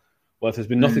 Well, if there's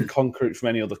been nothing concrete from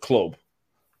any other club,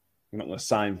 you're not going to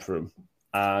sign for them.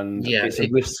 And it's a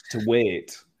risk to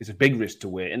wait. It's a big risk to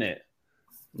wait, isn't it?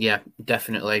 Yeah,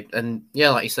 definitely. And yeah,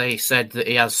 like you say, he said that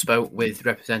he has spoke with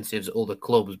representatives at other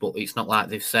clubs, but it's not like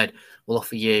they've said, we'll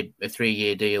offer you a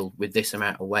 3-year deal with this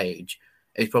amount of wage.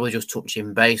 It's probably just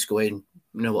touching base going,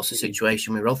 what's the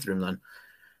situation with Rotherham then?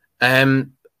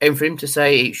 And for him to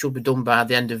say it should be done by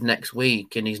the end of next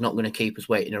week and he's not going to keep us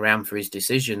waiting around for his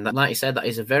decision, that, like you said, that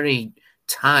is a very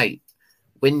tight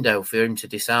window for him to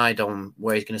decide on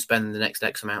where he's going to spend the next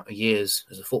X amount of years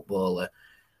as a footballer,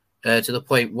 to the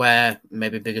point where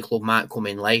maybe a bigger club might come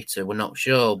in later. We're not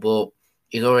sure, but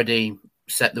he's already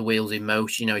set the wheels in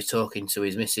motion. He's talking to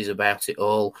his missus about it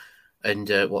all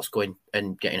and what's going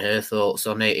and getting her thoughts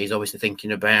on it. He's obviously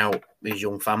thinking about his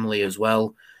young family as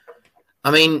well.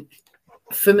 I mean,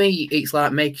 for me, it's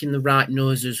like making the right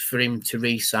noises for him to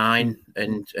re-sign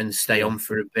and stay on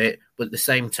for a bit. But at the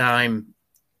same time,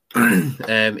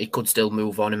 he could still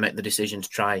move on and make the decision to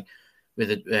try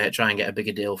and get a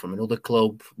bigger deal from another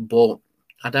club. But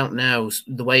I don't know.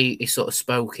 The way he sort of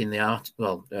spoke in the article,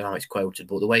 well, I know it's quoted,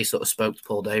 but the way he sort of spoke to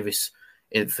Paul Davis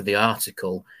for the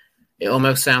article, it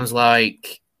almost sounds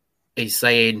like he's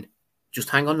saying, just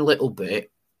hang on a little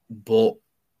bit, but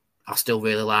I still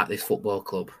really like this football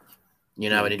club.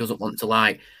 And he doesn't want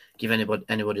to give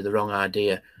anybody the wrong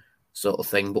idea sort of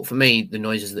thing. But for me, the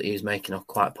noises that he's making are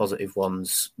quite positive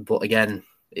ones. But again,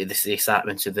 This is the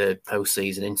excitement of the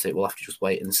postseason, isn't it? We'll have to just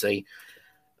wait and see.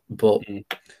 But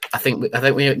I think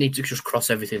we need to just cross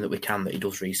everything that we can that he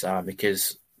does re-sign,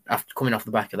 because after coming off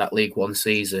the back of that League One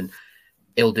season,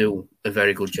 he'll do a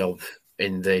very good job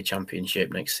in the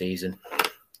Championship next season.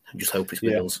 I just hope it's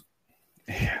with us.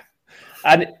 Yeah.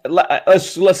 And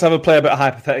let's have a play a bit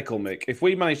hypothetical, Mick. If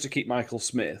we manage to keep Michael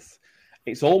Smith,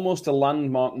 it's almost a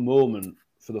landmark moment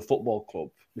for the football club,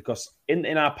 because in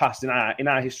our past, in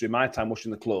our history, my time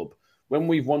watching the club, when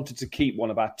we've wanted to keep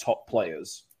one of our top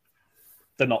players,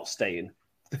 they're not staying.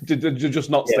 They're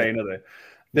just not staying, are they?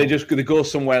 They go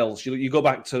somewhere else. You go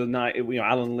back to the night,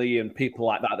 Alan Lee and people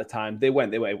like that at the time. They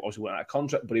obviously went out of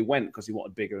contract, but he went because he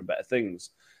wanted bigger and better things.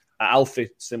 Alfie,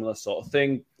 similar sort of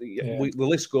thing. The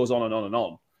list goes on and on and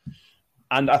on.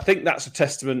 And I think that's a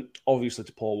testament, obviously,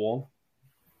 to Paul Warne.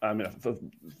 I mean,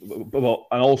 and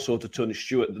also to Tony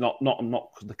Stewart. Not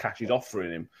because the cash he's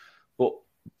offering him, but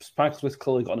Michael Smith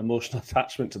clearly got an emotional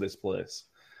attachment to this place,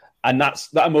 and that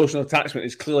emotional attachment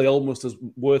is clearly almost as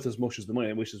worth as much as the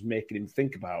money, which is making him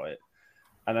think about it.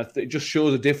 And it just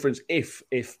shows a difference. If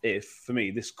for me,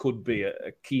 this could be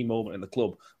a key moment in the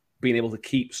club, being able to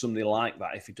keep somebody like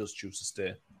that if he does choose to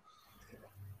stay.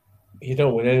 You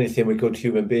don't win anything with good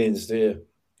human beings, do you?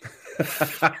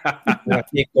 I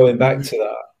keep going back to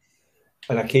that,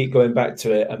 and I keep going back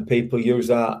to it, and people use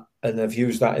that, and they've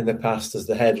used that in the past as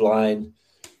the headline,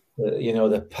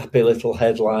 the peppy little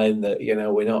headline that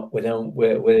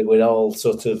we're all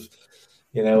sort of,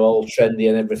 all trendy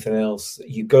and everything else.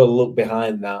 You've got to look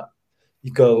behind that.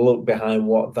 You've got to look behind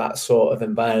what that sort of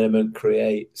environment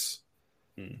creates.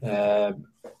 And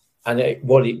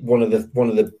one of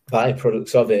the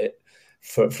byproducts of it,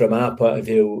 from our point of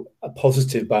view, a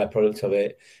positive byproduct of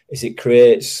it, is it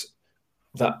creates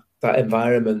that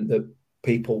environment that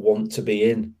people want to be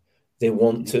in. They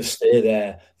want to stay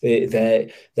there.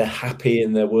 They're happy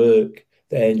in their work.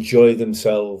 They enjoy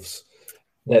themselves.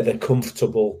 They're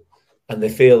comfortable, and they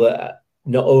feel that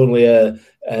not only a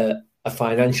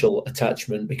financial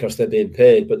attachment because they're being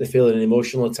paid, but they feel an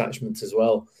emotional attachment as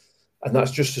well. And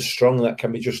that's just as strong. That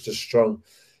can be just as strong.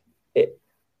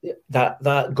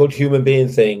 That good human being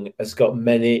thing has got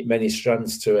many, many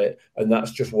strands to it, and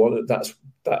that's just one.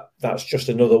 That's just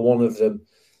another one of them.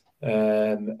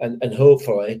 And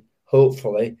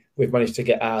hopefully, we've managed to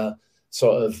get our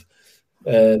sort of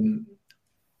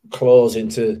claws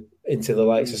into the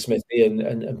likes of Smithy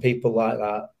and people like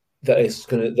that that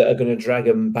are going to drag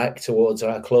them back towards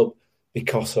our club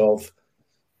because of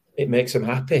it makes them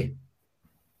happy.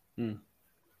 You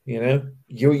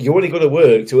only go to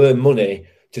work to earn money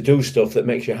to do stuff that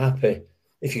makes you happy.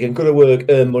 If you can go to work,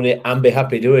 earn money, and be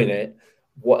happy doing it,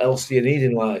 what else do you need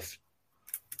in life?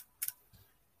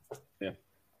 Yeah,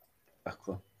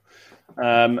 exactly.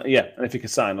 And if he can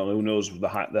sign on, who knows the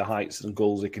heights and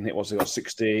goals he can hit. What's he got?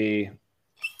 61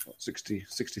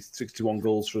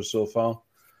 goals for us so far.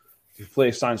 If he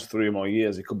plays signs for 3 more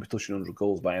years, he could be touching 100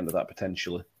 goals by the end of that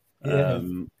potentially. Yeah.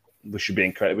 Which should be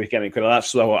incredible. We can incredible. That's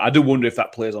so. I do wonder if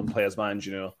that plays on players' minds.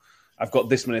 I've got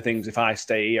this many things. If I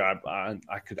stay here, I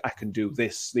can do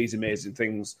these amazing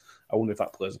things. I wonder if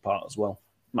that plays a part as well.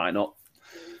 Might not.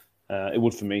 It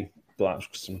would for me, but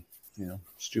that's some,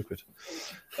 stupid.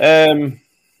 There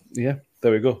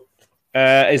we go.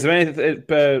 Is there anything?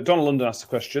 Donald London asked the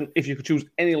question: if you could choose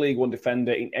any League One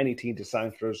defender in any team to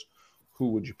sign for us, who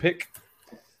would you pick?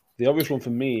 The obvious one for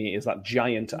me is that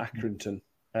giant Accrington.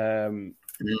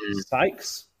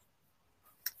 Sykes.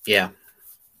 Yeah.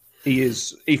 He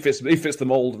fits the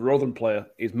mould of a Rotherham player.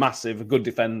 He's massive, a good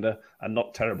defender, and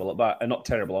not terrible at that, and not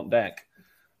terrible on deck.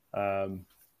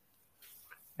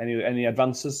 Any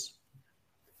advances?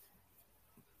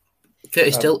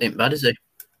 Curtis still ain't bad, is he?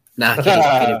 Nah,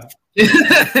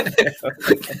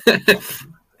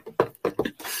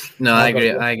 No, I agree.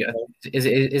 Is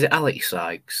it Alex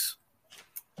Sykes?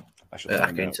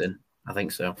 Accrington. I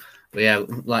think so. But yeah,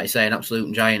 like I say, an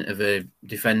absolute giant of a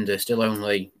defender, still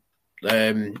only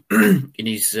in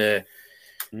his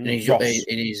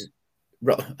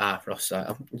Ross.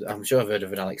 I'm sure I've heard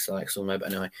of an Alex Sykes somewhere,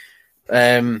 but anyway.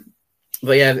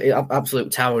 But yeah,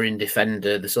 absolute towering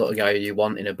defender, the sort of guy you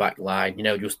want in a back line.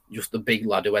 Just the big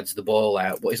lad who heads the ball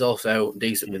out, but he's also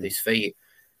decent with his feet.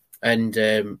 And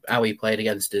how he played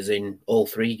against us in all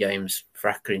 3 games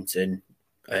for Accrington,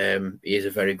 he is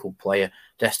a very good player,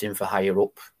 destined for higher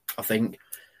up, I think.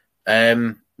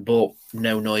 But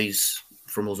no noise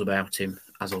from us about him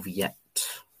as of yet.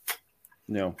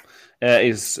 No.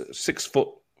 He's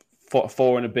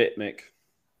 6'4" and a bit, Mick,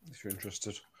 if you're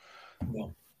interested.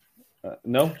 No.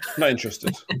 No? Not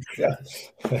interested.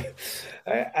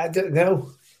 I don't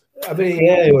know. I mean,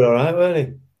 yeah, he was all right,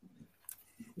 weren't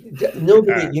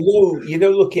Nobody,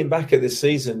 looking back at this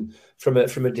season from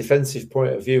a defensive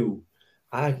point of view,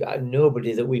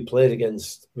 nobody that we played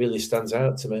against really stands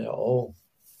out to me at all.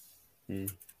 And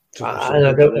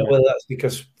I don't know whether that's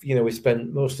because we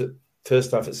spent most of the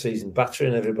first half of the season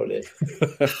battering everybody.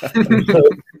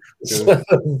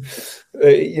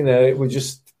 We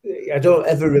just. I don't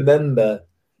ever remember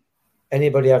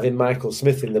anybody having Michael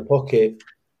Smith in the pocket.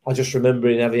 I just remember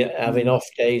him having off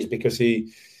days because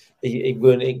he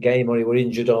weren't in game or he were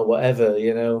injured or whatever.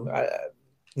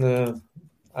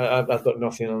 I've got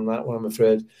nothing on that one, I'm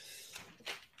afraid.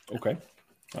 Okay,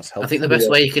 that's helpful. I think the best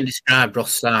way you can describe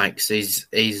Ross Sykes is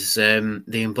the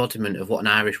embodiment of what an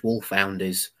Irish wolfhound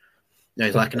is.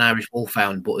 He's like an Irish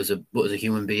wolfhound, but as a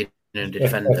human being and a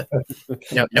defender.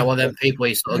 One of them people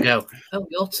you sort of go, "Oh,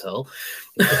 you're tall."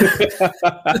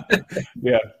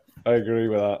 Yeah, I agree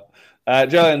with that.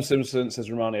 Jillian Simpson says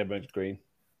Romani Edmonds Green.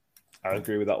 I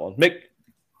agree with that one. Mick?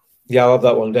 Yeah, I love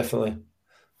that one, definitely.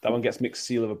 That one gets Mick's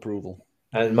seal of approval.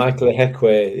 And Michael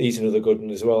Ehekwe, he's another good one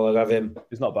as well. I'd have him.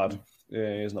 He's not bad.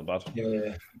 Yeah, he's not bad.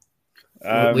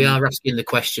 Yeah. We are asking the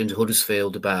question to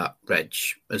Huddersfield about Reg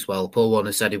as well. Paul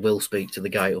Warner said he will speak to the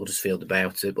guy at Huddersfield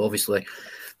about it, but obviously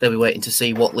they'll be waiting to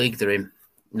see what league they're in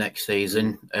next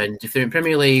season. And if they're in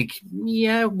Premier League,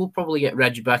 yeah, we'll probably get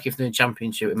Reg back. If they're in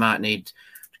Championship, we might need to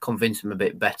convince him a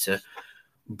bit better.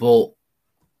 But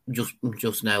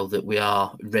just know that we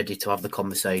are ready to have the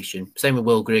conversation. Same with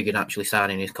Will Grigg and actually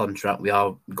signing his contract. We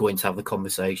are going to have the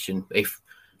conversation. If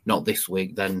not this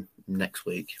week, then next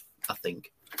week, I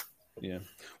think. Yeah.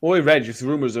 Well, we read, if the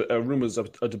rumours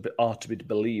are to be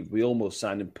believed, we almost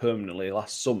signed him permanently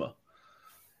last summer.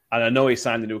 And I know he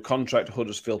signed a new contract to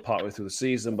Huddersfield partway through the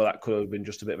season, but that could have been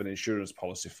just a bit of an insurance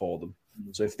policy for them.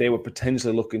 So if they were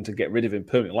potentially looking to get rid of him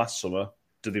permanently last summer,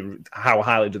 how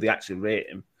highly do they actually rate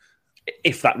him?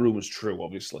 If that rumour's true,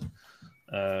 obviously.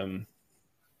 I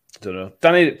don't know.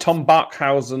 Danny, Tom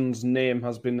Barkhausen's name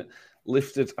has been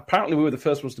lifted. Apparently, we were the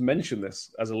first ones to mention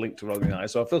this as a link to Rotherham United,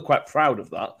 so I feel quite proud of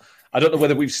that. I don't know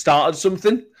whether we've started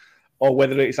something or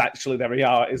whether it's actually there we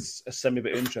are is a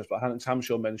semi-bit of interest, but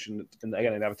Hamshaw mentioned, and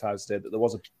again in advertised today,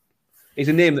 that it's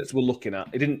a name that we're looking at.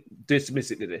 He didn't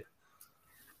dismiss it, did he?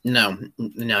 No,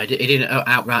 he didn't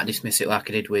outright dismiss it like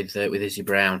he did with Izzy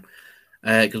Brown.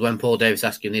 Because when Paul Davis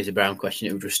asked him the Izzy Brown question,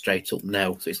 it was just straight up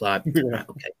no. So it's like, right,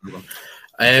 okay, move on.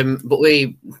 But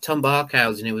Tom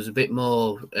Barkhausen, he was a bit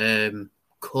more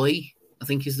coy, I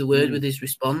think is the word, with his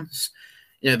response.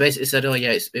 Basically said, "Oh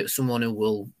yeah, it's someone who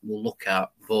we'll look at,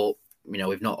 but we've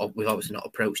obviously not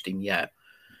approached him yet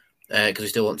because we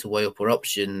still want to weigh up our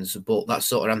options." But that's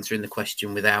sort of answering the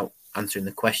question without answering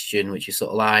the question, which is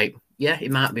sort of like, yeah,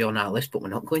 it might be on our list, but we're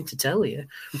not going to tell you.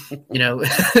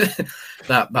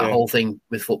 that whole thing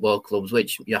with football clubs,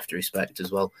 which you have to respect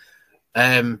as well.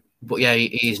 But yeah,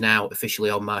 he is now officially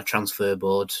on my transfer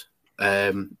board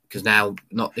because now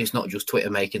it's not just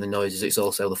Twitter making the noises; it's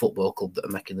also the football club that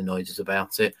are making the noises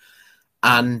about it.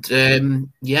 And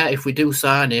if we do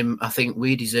sign him, I think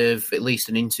we deserve at least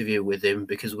an interview with him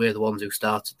because we're the ones who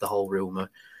started the whole rumour.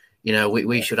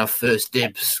 We should have first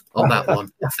dibs on that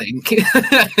one. I think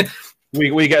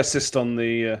we get assist on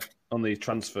the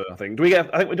transfer. I think. Do we get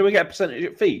a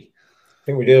percentage fee? I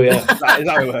think we do. Yeah, is that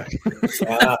how it works?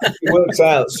 It works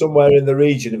out somewhere in the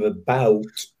region of about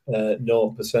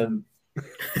 0%.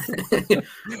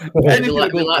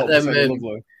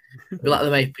 We like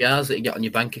them APRs that you get on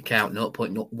your bank account,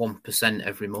 0.1%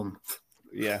 every month.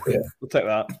 Yeah, we'll take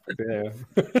that. Yeah.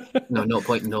 No,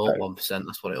 0.01%.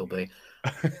 That's what it'll be.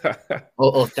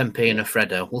 or 10p in a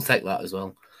Freddo. We'll take that as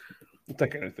well. We'll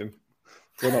take anything.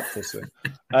 We're not fussy.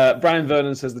 Brian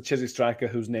Vernon says the Chelsea striker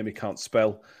whose name he can't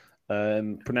spell.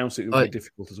 Pronounce it would be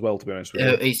difficult as well, to be honest with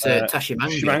you. It's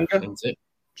Tashimanga, isn't it?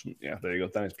 Yeah, there you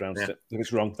go. Danny's pronounced it. If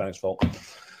it's wrong, Danny's fault.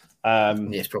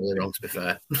 It's probably wrong, to be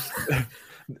fair.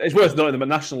 It's worth noting that the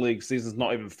National League season's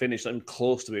not even finished, not even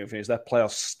close to being finished. Their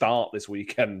playoffs start this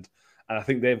weekend, and I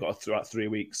think they've got about 3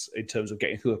 weeks in terms of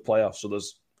getting through the playoffs. So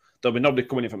there'll be nobody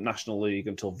coming in from National League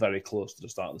until very close to the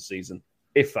start of the season,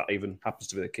 if that even happens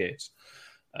to be the case.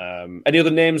 Any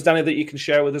other names, Danny, that you can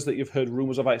share with us that you've heard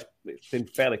rumours of? It's been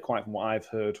fairly quiet from what I've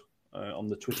heard on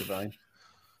the Twitter vine.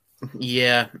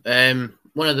 Yeah,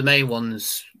 one of the main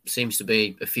ones seems to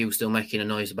be a few still making a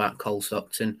noise about Cole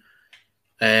Stockton.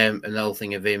 And the whole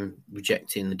thing of him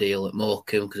rejecting the deal at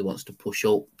Morecambe because he wants to push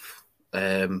up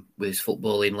with his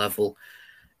footballing level.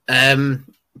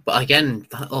 But again,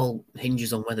 that all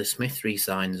hinges on whether Smith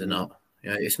re-signs or not.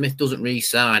 If Smith doesn't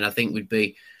re-sign, I think we'd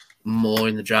be more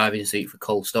in the driving seat for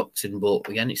Cole Stockton. But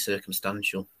again, it's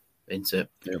circumstantial, isn't it?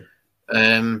 Yeah.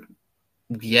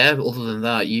 Other than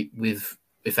that, with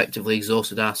effectively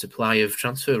exhausted our supply of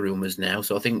transfer rumours now.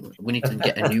 So I think we need to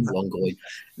get a new one going,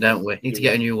 don't we? Need to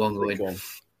get a new one going.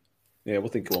 Yeah, we'll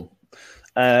think of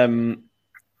one.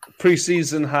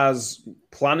 Pre-season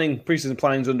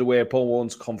planning's underway. Paul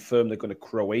Warren's confirmed they're going to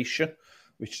Croatia,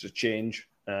 which is a change.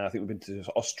 I think we've been to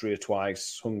Austria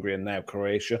twice, Hungary, and now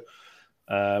Croatia,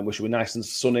 which will be nice and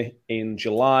sunny in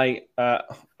July. A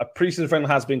pre-season friendly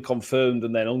has been confirmed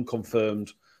and then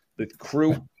unconfirmed. The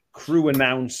Crew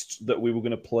announced that we were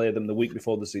going to play them the week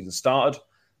before the season started.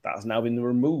 That has now been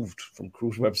removed from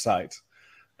Crew's website.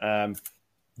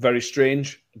 Very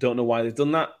strange. Don't know why they've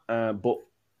done that, but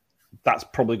that's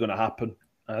probably going to happen.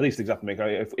 These things have to make.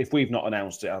 If we've not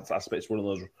announced it, it's one of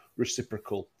those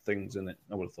reciprocal things, isn't it?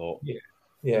 I would have thought.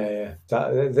 Yeah.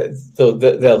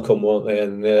 They'll come, won't they?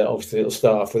 And obviously it'll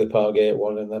start off with the Parkgate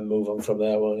one and then move on from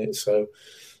there, won't it? So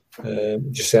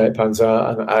just see how it pans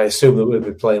out. And I assume that we'll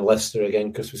be playing Leicester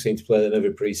again because we seem to play them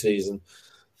every pre-season.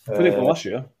 We didn't play last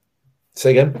year.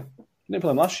 Say again? We didn't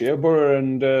play them last year. Borough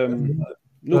and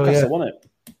Newcastle won it.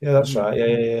 Yeah, that's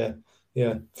right.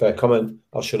 Yeah. Fair comment.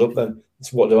 I'll shut up then.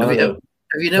 What do I know?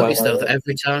 Have you noticed, though, that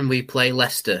every time we play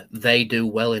Leicester, they do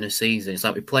well in a season? It's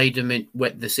like we played them in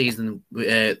the season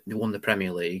they won the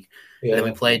Premier League, and then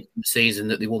we played the season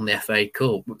that they won the FA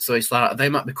Cup. So it's like they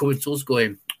might be coming to us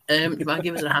going, you might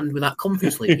give us a hand with that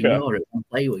Conference League in Europe and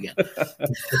play you again.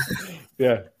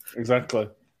 Yeah, exactly.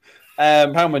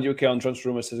 Howman UK on transfer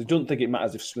rumours says he doesn't think it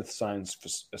matters if Smith signs for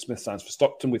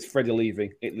Stockton. With Freddie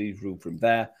leaving, it leaves room for him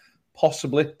there,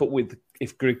 possibly. But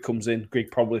if Grigg comes in,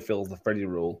 Grigg probably fills the Freddie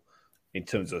role in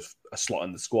terms of a slot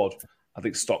in the squad. I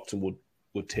think Stockton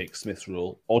would take Smith's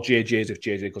role, or JJ's if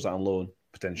JJ goes out on loan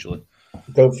potentially.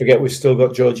 Don't forget we've still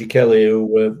got Georgie Kelly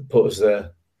who put us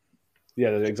there. Yeah,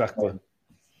 exactly.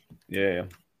 Yeah.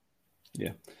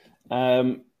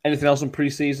 Anything else on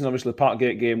pre-season? Obviously, the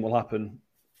Parkgate game will happen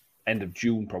end of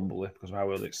June probably because of how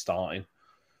early it's starting.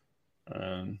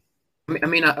 I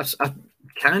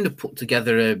kind of put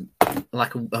together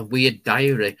a weird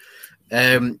diary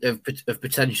of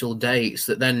potential dates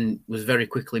that then was very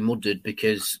quickly muddied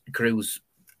because Crew's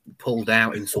pulled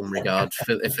out in some regards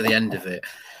for the end of it.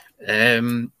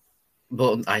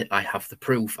 But I have the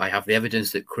proof. I have the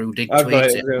evidence that Crew did tweet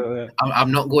it. Yeah.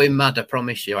 I'm not going mad, I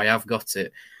promise you. I have got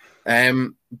it.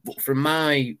 But from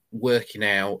my working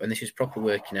out, and this is proper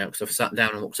working out because I've sat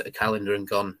down and looked at a calendar and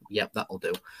gone, yep, that'll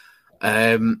do.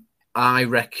 I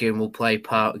reckon we'll play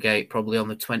Parkgate probably on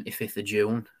the 25th of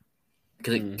June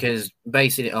because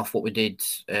basing it off what we did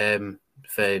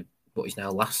for what is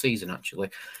now last season, actually.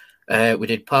 We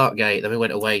did Parkgate, then we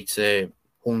went away to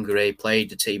Hungary, played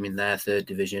the team in their third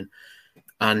division,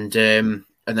 and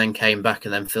then came back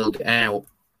and then filled it out.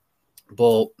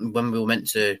 But when we were meant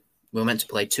to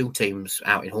play two teams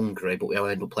out in Hungary, but we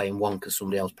ended up playing one because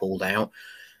somebody else pulled out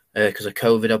because of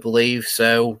COVID, I believe.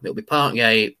 So it'll be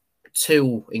Parkgate,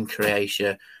 2 in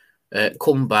Croatia,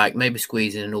 come back, maybe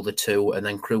squeeze in another 2, and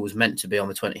then Crew was meant to be on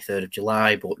the 23rd of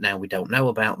July, but now we don't know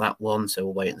about that one, so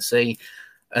we'll wait and see.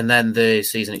 And then the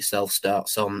season itself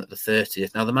starts on the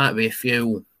 30th. Now, there might be a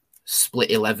few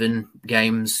split 11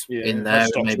 games in there,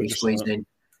 and maybe squeeze in.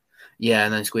 Yeah,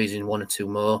 and then squeeze in 1 or 2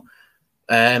 more.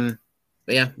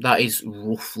 But yeah, that is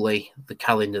roughly the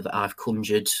calendar that I've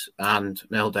conjured, and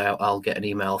no doubt I'll get an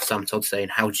email off Sam Todd saying,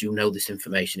 how do you know this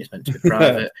information? It's meant to be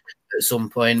private at some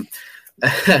point.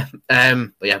 But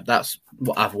yeah, that's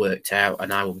what I've worked out,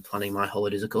 and I will be planning my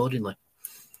holidays accordingly.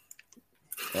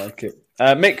 Okay.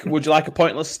 Mick, would you like a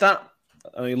pointless stat?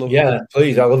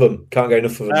 Please. I love them. Can't get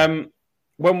enough of them.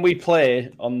 When we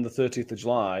play on the 30th of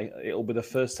July, it'll be the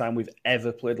first time we've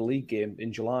ever played a league game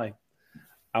in July.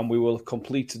 And we will have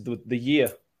completed the year.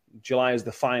 July is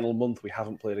the final month we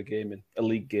haven't played a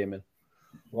league game in.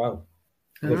 Wow.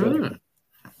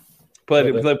 Played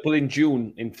in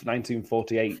June in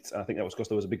 1948. I think that was because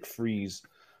there was a big freeze.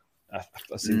 I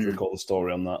seem to recall the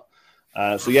story on that.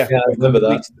 I remember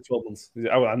that. 12 months.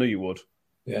 I knew you would.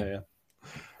 Yeah.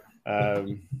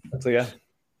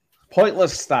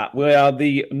 Pointless stat. We are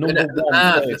the number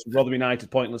one place for Rotherham United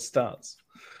pointless stats.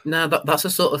 No, that's the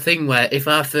sort of thing where if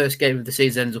our first game of the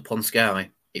season ends up on Sky,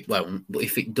 it won't. But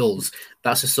if it does,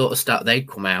 that's the sort of stat they'd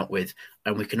come out with.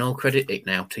 And we can all credit it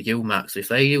now to you, Max. If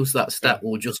they use that stat,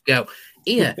 we'll just go,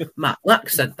 here, Matt Lack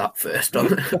said that first on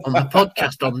the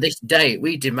podcast on this day.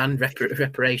 We demand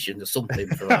reparations or something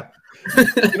for that. Do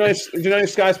you know if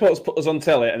Sky Sports put us on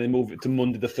telly and they move it to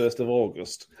Monday the 1st of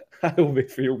August? I will be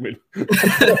fuming.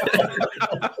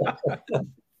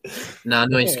 No,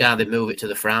 knowing Sky, they move it to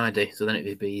the Friday, so then it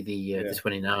would be the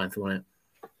 29th, wouldn't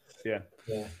it?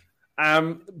 Yeah.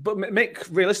 But Mick,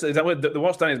 realistically,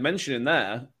 what Danny's mentioning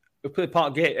there, we play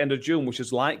Parkgate end of June, which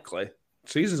is likely.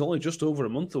 Season's only just over a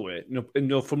month away.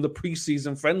 From the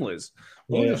pre-season friendlies,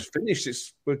 we're just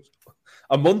finished. We're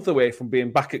a month away from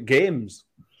being back at games.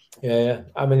 Yeah.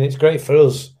 I mean, it's great for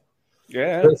us.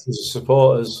 Yeah, great for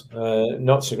supporters.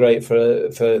 Not so great for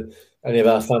any of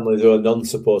our families who are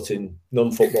non-footballing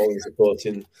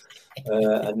supporting,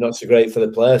 and not so great for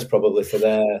the players probably for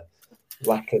their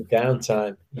lack of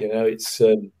downtime. It's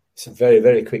a very,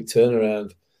 very quick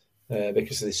turnaround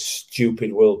because of this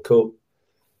stupid World Cup.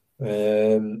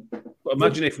 But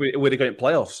imagine if we're going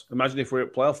playoffs. Imagine if we're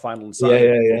at playoff final and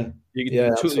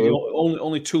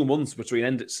only 2 months between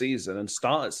end of season and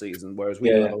start of season, whereas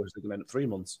we're obviously going to end up 3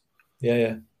 months.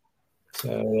 Yeah.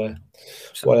 So,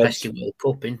 it's a pesky World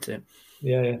Cup, isn't it?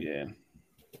 Yeah.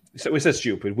 So we said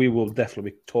stupid. We will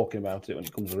definitely be talking about it when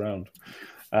it comes around.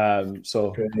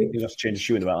 So you have to change the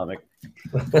tune about that,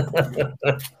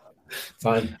 Mick.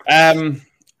 Fine.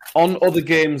 On other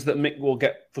games that Mick will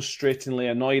get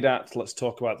frustratingly annoyed at, let's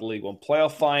talk about the League One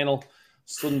playoff final.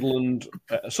 Sunderland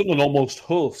almost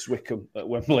hosts Wickham at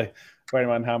Wembley. Bear in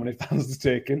mind how many fans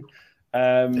they're taking.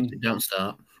 Don't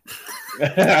start.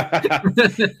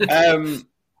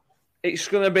 It's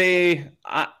going to be.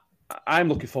 I'm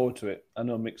looking forward to it. I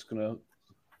know Mick's going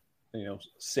to,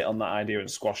 sit on that idea and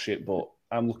squash it, but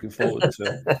I'm looking forward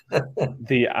to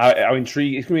how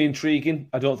intriguing. It's going to be intriguing.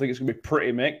 I don't think it's going to be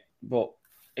pretty, Mick, but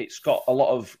it's got a lot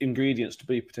of ingredients to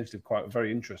be potentially quite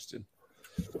very interesting.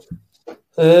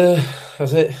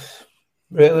 Has it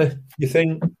really? You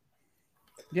think?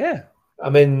 Yeah. I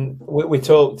mean, we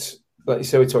talked. Like you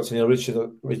said, we talked to Neil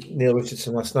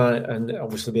Richardson last night, and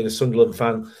obviously being a Sunderland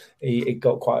fan, he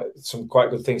got quite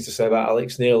good things to say about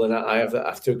Alex Neil, and I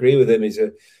have to agree with him. He's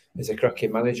a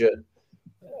cracking manager.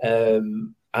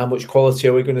 How much quality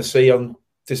are we going to see on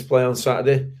display on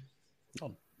Saturday?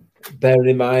 Bearing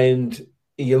in mind,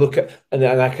 you look at, and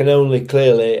I can only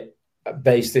clearly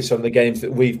base this on the games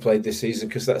that we've played this season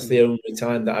because that's the only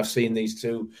time that I've seen these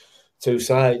two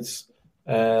sides,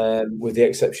 with the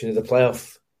exception of the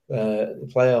playoffs.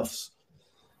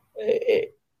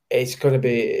 It's going to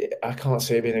be. I can't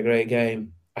see it being a great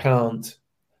game. I can't.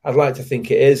 I'd like to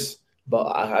think it is, but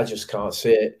I just can't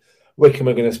see it. Wickham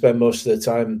are going to spend most of the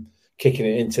time kicking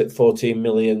it into 14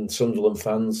 million Sunderland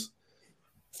fans.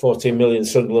 14 million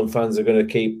Sunderland fans are going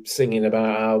to keep singing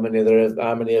about how many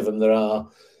of them there are,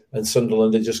 and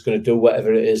Sunderland are just going to do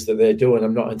whatever it is that they're doing.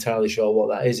 I'm not entirely sure what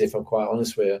that is, if I'm quite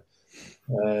honest with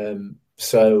you.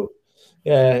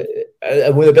 Yeah,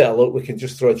 and with a bit of luck, we can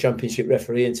just throw a championship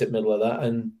referee into the middle of that,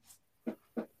 and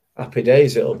happy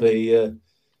days. It'll be a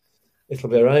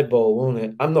right ball, won't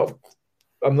it? I'm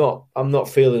not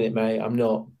feeling it, mate. I'm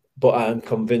not, but I'm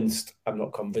convinced. I'm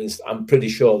not convinced. I'm pretty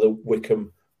sure that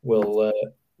Wickham will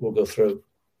go through.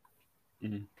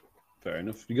 Mm-hmm. Fair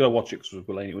enough. You got to watch it because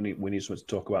we need something to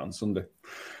talk about on Sunday.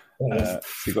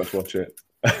 You've got to watch it.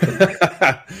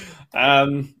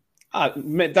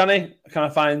 Danny, can I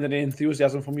find any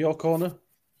enthusiasm from your corner?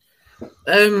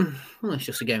 Well, it's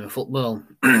just a game of football,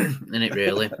 isn't it?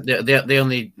 Really, the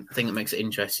only thing that makes it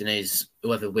interesting is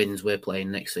whoever wins, we're playing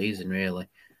next season. Really,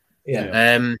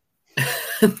 yeah. And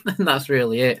that's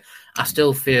really it. I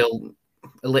still feel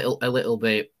a little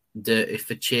bit dirty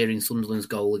for cheering Sunderland's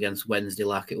goal against Wednesday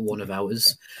like it was one of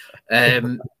ours.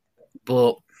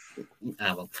 But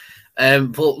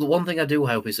the one thing I do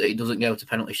hope is that it doesn't go to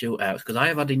penalty shootouts, because I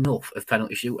have had enough of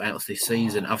penalty shootouts this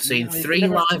season. I've seen 3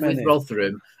 live with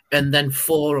Rotherham and then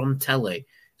 4 on telly.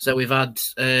 So we've had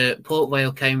Port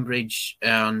Vale, Cambridge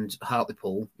and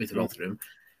Hartlepool with Rotherham.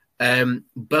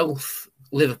 Both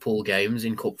Liverpool games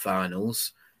in cup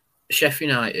finals, Sheffield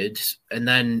United, and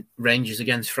then Rangers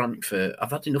against Frankfurt.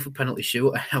 I've had enough of penalty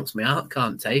shootouts. My heart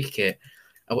can't take it.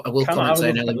 I will comment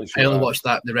saying I only watched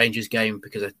the Rangers game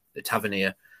because of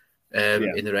Tavernier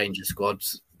in the Rangers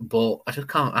squads, but I just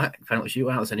can't act penalty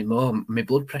shootouts anymore. My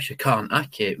blood pressure can't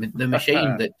act it. The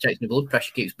machine that checks my blood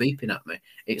pressure keeps beeping at me.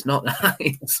 It's not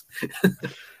nice.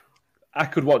 I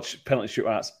could watch penalty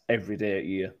shootouts every day a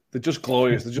year. They're just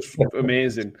glorious. They're just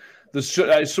amazing.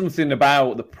 There's something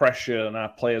about the pressure and our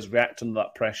players reacting to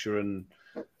that pressure and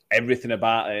everything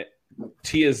about it.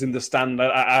 Tears in the stand.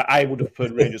 I would have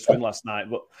put Rangers win last night,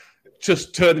 but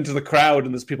just turn into the crowd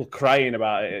and there's people crying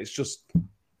about it. It's just...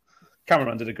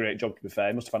 Cameraman did a great job, to be fair.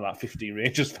 He must have found about 15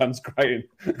 Rangers fans crying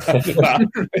after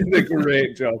that. He did a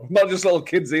great job. Not just little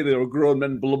kids either. They were grown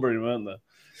men blubbering, weren't they?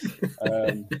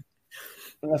 And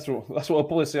that's what we'll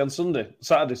probably see on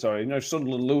Saturday. Sorry, if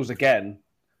Sunderland lose again,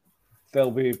 they'll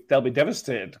be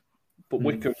devastated. But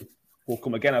Wickham will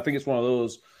come again. I think it's one of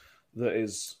those that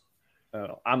is.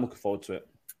 I'm looking forward to it.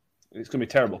 It's going to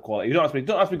be terrible quality. You don't have to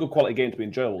be good quality game to be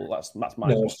enjoyable. That's my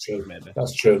that's true. Maybe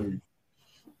that's true.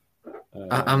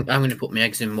 I'm going to put my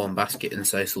eggs in one basket and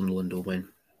say Sunderland will win.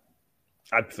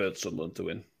 I'd prefer Sunderland to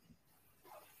win.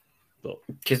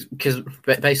 Because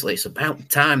basically it's about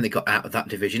time they got out of that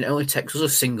division. It only takes us a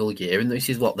single year, and this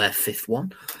is their 5th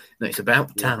one. No, it's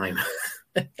about time.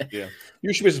 Yeah,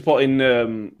 you should be supporting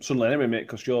Sunderland anyway, mate,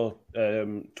 because your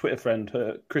Twitter friend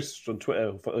Chris on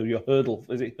Twitter, your Hurdle,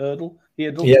 is it Hurdle?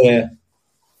 Yeah,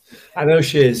 I know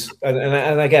she is, and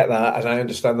I get that, and I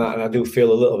understand that, and I do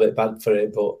feel a little bit bad for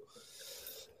it. But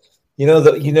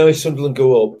if Sunderland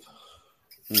go up,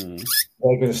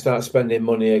 they're going to start spending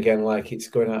money again, like it's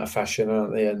going out of fashion,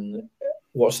 aren't they? And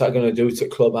what's that going to do to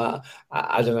club?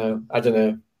 I don't know.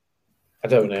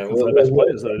 They're the best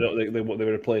players. They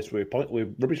were replaced with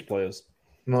rubbish players.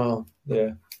 No,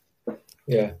 yeah.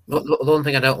 The one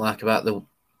thing I don't like about the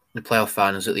playoff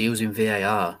finals is that they're using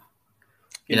VAR.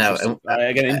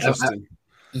 Interesting.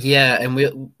 Yeah, and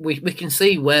we can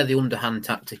see where the underhand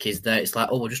tactic is there. It's like,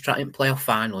 we'll just try it in playoff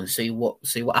final and see what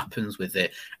happens with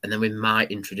it, and then we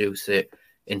might introduce it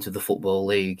into the Football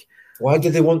League. Why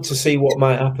did they want to see what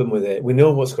might happen with it? We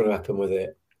know what's going to happen with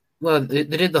it. Well, they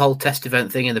did the whole test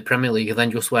event thing in the Premier League and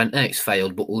then just went, it's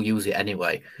failed, but we'll use it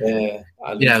anyway. Yeah.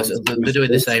 So they're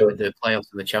doing the same with the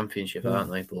playoffs and the Championship,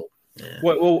 aren't they? But yeah.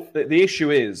 Well, the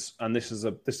issue is, and this is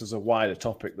a wider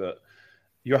topic, that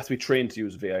you have to be trained to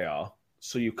use VAR.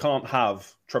 So you can't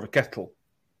have Trevor Kettle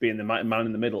being the man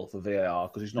in the middle for VAR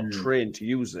because he's not trained to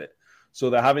use it. So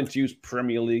they're having to use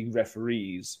Premier League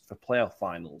referees for playoff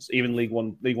finals. Even League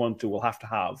One, 2 will have to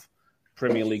have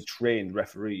Premier League trained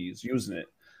referees using it.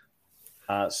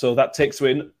 So that takes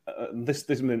away. This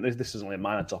isn't only a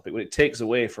minor topic, but it takes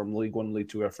away from League One, League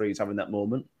Two referees having that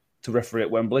moment to referee at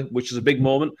Wembley, which is a big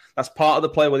moment. That's part of the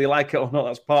play, whether you like it or not.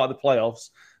 That's part of the playoffs.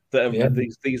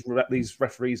 These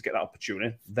referees get that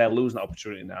opportunity. They're losing that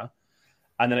opportunity now.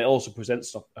 And then it also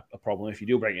presents a problem. If you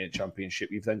do bring in a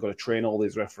championship, you've then got to train all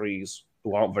these referees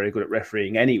who aren't very good at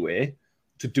refereeing anyway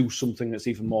to do something that's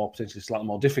even more, potentially slightly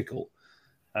more difficult.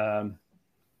 I'm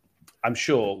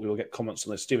sure we will get comments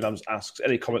on this. Stephen Adams asks,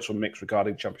 any comments from Mick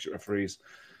regarding championship referees?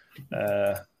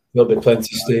 There'll be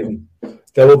plenty, Stephen.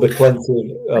 There will be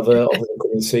plenty of the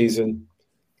coming season.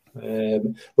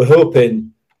 We're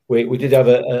hoping... We did have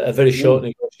a very short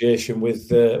negotiation with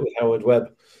Howard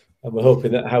Webb, and we're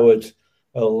hoping that Howard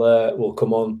will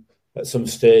come on at some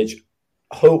stage.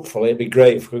 Hopefully, it'd be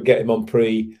great if we could get him on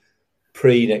pre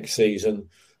next season.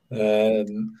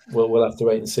 We'll have to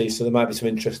wait and see. So there might be some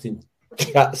interesting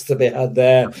chats to be had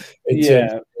there in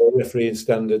terms of refereeing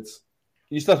standards.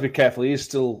 You still have to be careful.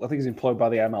 I think he's employed by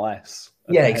the MLS.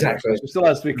 Yeah, exactly. So still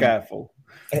has to be careful.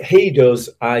 He does.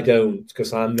 I don't,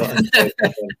 because I'm not employed by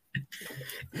him.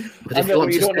 But if you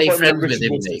want to stay friends with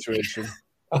him,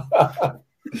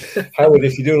 Howard,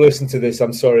 if you do listen to this,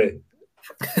 I'm sorry.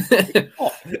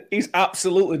 He's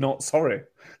absolutely not sorry.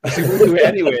 He would do it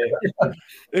anyway.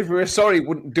 If we were sorry, he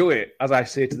wouldn't do it, as I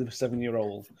say to the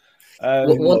 7-year-old.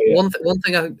 One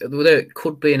thing that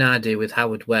could be an idea with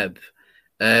Howard Webb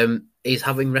is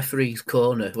having referees'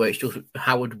 corner, where it's just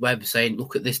Howard Webb saying,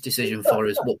 "Look at this decision for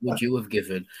us. What would you have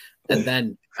given?" And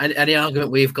then any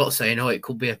argument we've got saying, it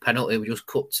could be a penalty, we just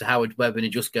cut to Howard Webb and he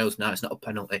just goes, "No, it's not a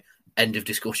penalty. End of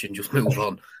discussion. Just move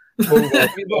on."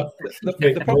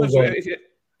 The problem is,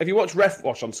 if you watch Ref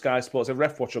Watch on Sky Sports, a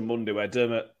Ref Watch on Monday where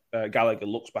Dermot Gallagher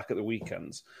looks back at the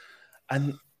weekends,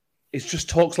 and it just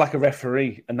talks like a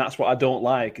referee, and that's what I don't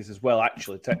like. Is as well,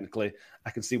 actually, technically, I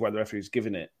can see why the referee's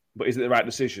giving it, but is it the right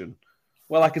decision?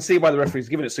 Well, I can see why the referee's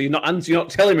giving it. So you're not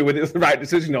telling me whether it's the right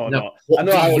decision or not. I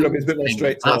know Howard Webb is a bit more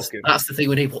straight talking. That's the thing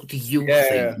we need. What do you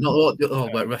think? Not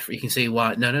what referee. You can see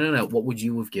why. No. What would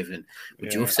you have given?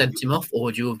 Would you have sent him off, or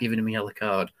would you have given him a yellow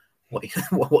card?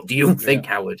 What do you think,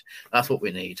 Howard? That's what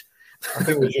we need. I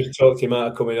think we just talked him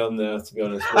out of coming on there, to be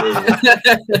honest.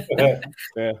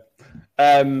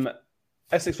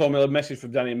 Essex Formula message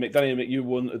from Danny and Mick. Danny and Mick, you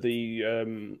won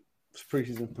the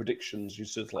pre-season predictions. You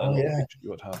said you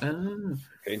would have.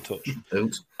 Get in touch.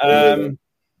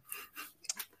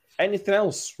 Anything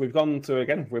else? We've gone to,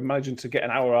 again, we're managing to get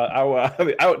an hour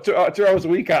 2 hours a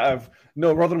week out of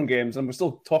no Rotherham games, and we're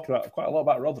still talking about quite a lot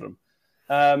about Rotherham.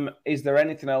 Is there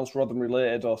anything else Rotherham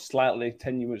related or slightly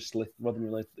tenuously Rotherham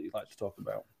related that you'd like to talk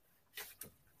about?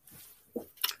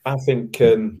 I think,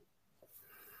 do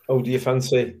you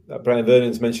fancy that Brian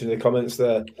Vernon's mentioned in the comments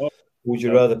there? Would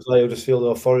you rather play Huddersfield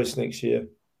or Forest next year?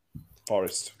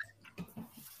 Forest.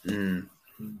 Mm.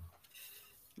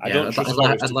 I don't trust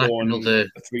Forest to go on another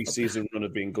a 3-season run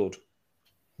of being good.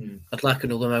 I'd like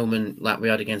another moment like we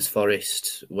had against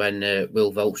Forest when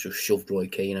Will Volks just shoved Roy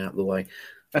Keane out of the way.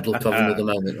 I'd love to have another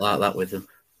moment like that with them.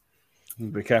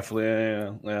 Be careful,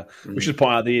 yeah. We should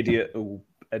point out the idiot who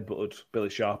headbutted Billy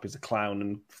Sharp. He's a clown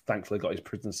and thankfully got his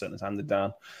prison sentence handed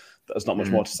down. There's not much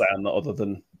more to say on that other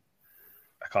than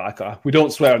I can't. We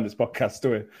don't swear on this podcast,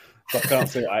 do we? So I can't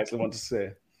say what I actually want to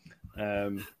say.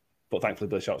 But thankfully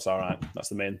Billy Sharp's all right. That's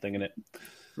the main thing, isn't it?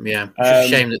 Yeah. It's just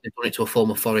a shame that they've done it to a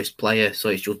former Forest player, so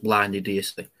it's just blind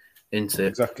idiocy.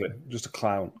 Exactly. Just a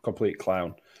clown. Complete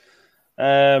clown.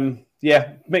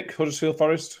 Mick, Huddersfield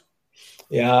Forest?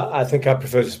 Yeah, I think I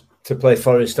prefer to play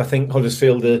Forest. I think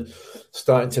Huddersfield are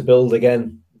starting to build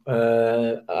again.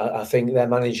 I think their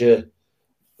manager,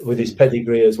 with his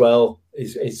pedigree as well,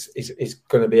 is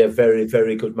going to be a very,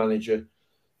 very good manager.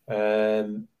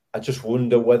 I just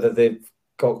wonder whether they've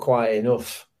got quite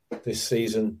enough this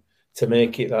season to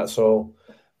make it, that's all.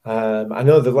 I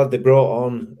know the lad they brought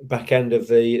on back end of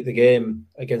the game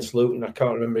against Luton, I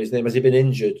can't remember his name. Has he been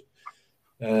injured?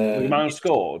 The man who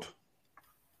scored?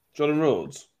 Jordan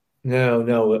Rhodes? No.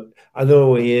 I know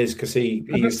who he is because he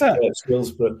used to play at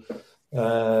Hillsborough.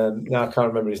 No, I can't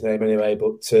remember his name anyway,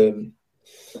 but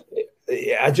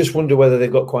I just wonder whether they've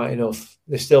got quite enough.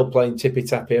 They're still playing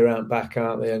tippy-tappy around back,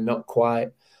 aren't they? And not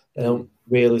quite. They don't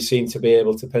really seem to be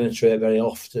able to penetrate very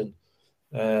often.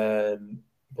 But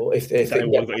if they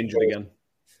got injured again.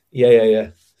 Yeah.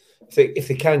 If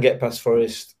they can get past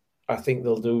Forest, I think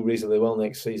they'll do reasonably well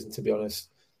next season, to be honest.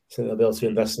 I think they'll be able to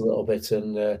invest a little bit,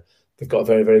 and they've got a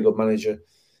very, very good manager.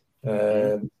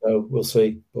 So we'll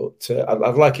see. But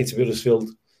I'd like it to be Huddersfield,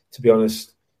 to be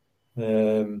honest.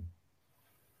 It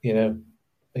means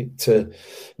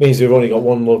we've only got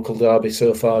one local derby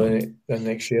so far in it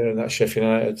next year, and that's Sheffield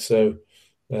United. So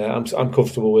I'm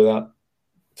comfortable with that.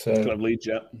 So could have Leeds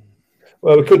yet.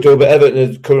 Well, we could do, but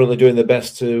Everton are currently doing their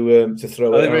best to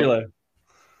throw it out. Really?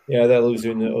 Yeah, they're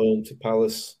losing at home to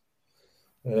Palace.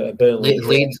 Burnley.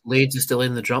 Leeds are still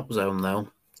in the drop zone, though.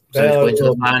 So it's going to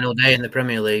the final day in the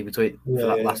Premier League between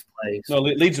that last place. No,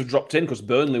 Leeds have dropped in because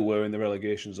Burnley were in the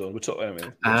relegation zone.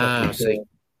 I see.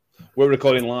 We're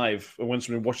recording live, and when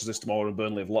somebody watches this tomorrow and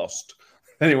Burnley have lost,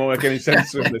 then it won't make any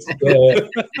sense with this.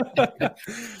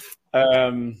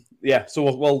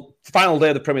 So final day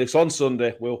of the Premier League. So on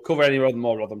Sunday, we'll cover any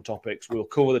more Rotherham topics. We'll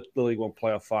cover the League One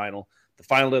playoff final. The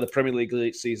final day of the Premier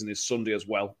League season is Sunday as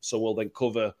well. So we'll then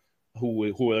cover who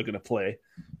are going to play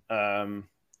and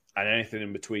anything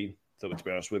in between, to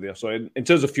be honest with you. So in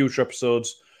terms of future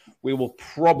episodes, we will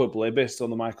probably, based on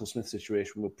the Michael Smith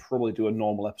situation, we'll probably do a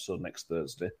normal episode next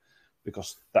Thursday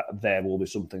because there will be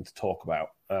something to talk about.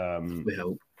 We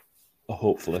hope.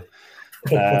 Hopefully.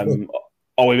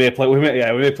 Or we may play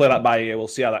that by ear. We'll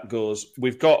see how that goes.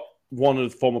 We've got one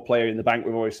former player in the bank.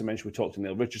 We've already mentioned. We talked to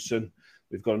Neil Richardson.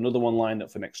 We've got another one lined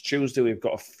up for next Tuesday. We've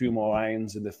got a few more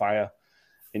irons in the fire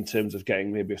in terms of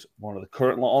getting maybe one of the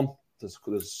current lot on. There's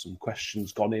some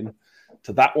questions gone in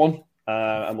to that one,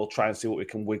 and we'll try and see what we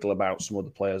can wiggle about some other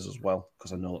players as well,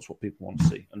 because I know that's what people want to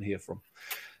see and hear from.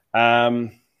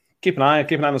 Keep an eye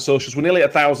on the socials. We're nearly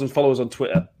at 1,000 followers on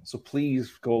Twitter, so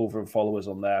please go over and follow us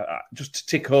on there. Just to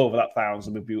tick over that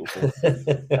 1,000 would be beautiful.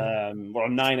 We're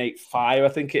on 985, I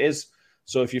think it is.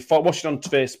 So if you're watching on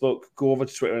Facebook, go over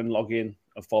to Twitter and log in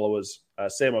and follow us.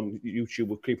 Same on YouTube.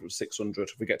 We'll creep up to 600.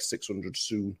 If we get to 600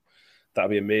 soon, that'll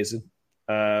be amazing.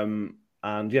 And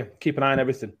yeah, keep an eye on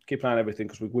everything. Keep an eye on everything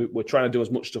because we're trying to do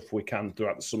as much stuff we can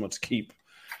throughout the summer to keep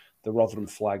the Rotherham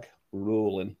flag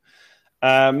rolling.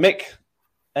 Mick,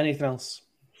 anything else?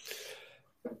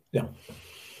 No.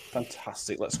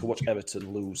 Fantastic. Let's go watch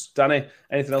Everton lose. Danny,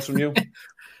 anything else from you?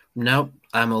 No,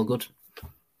 I'm all good.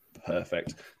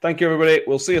 Perfect. Thank you, everybody.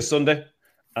 We'll see you Sunday.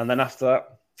 And then after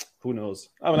that, who knows?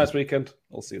 Have a nice weekend.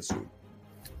 I'll see you soon.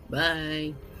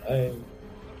 Bye. Bye.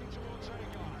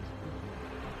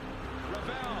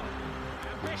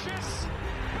 Ambitious.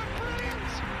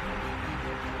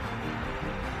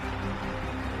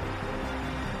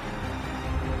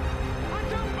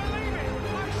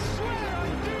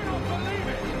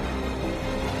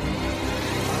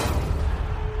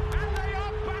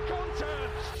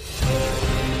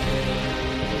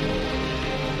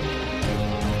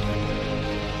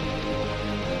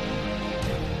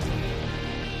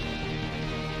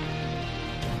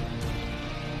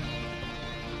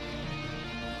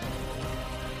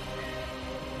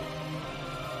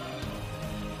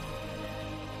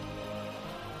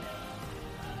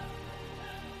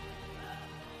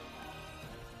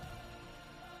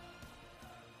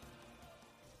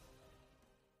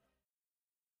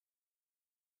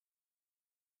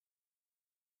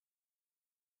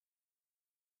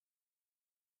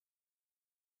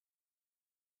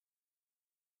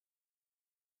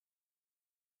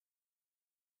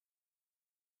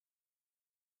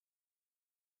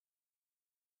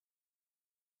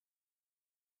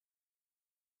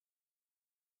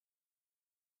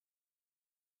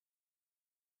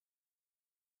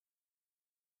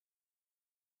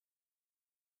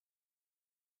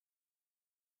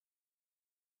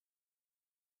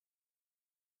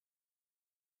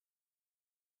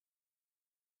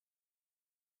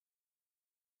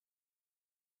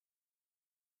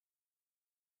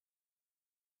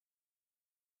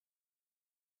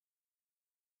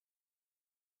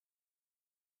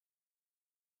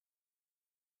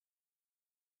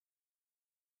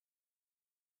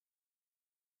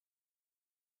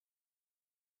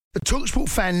 The TalkSport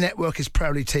Fan Network is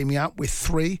proudly teaming up with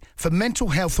 3 for Mental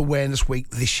Health Awareness Week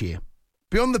this year.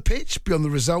 Beyond the pitch, beyond the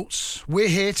results, we're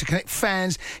here to connect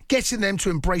fans, getting them to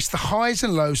embrace the highs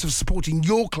and lows of supporting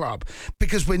your club,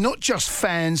 because we're not just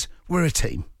fans, we're a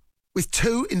team. With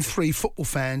 2 in 3 football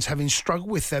fans having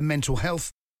struggled with their mental health,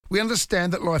 we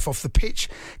understand that life off the pitch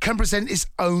can present its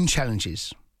own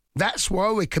challenges. That's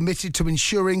why we're committed to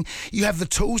ensuring you have the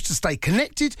tools to stay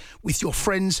connected with your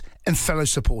friends and fellow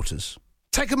supporters.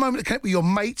 Take a moment to connect with your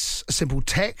mates. A simple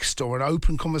text or an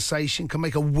open conversation can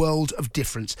make a world of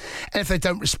difference. And if they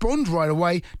don't respond right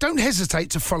away, don't hesitate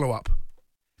to follow up.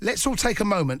 Let's all take a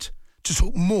moment to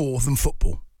talk more than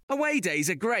football. Away days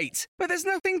are great, but there's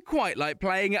nothing quite like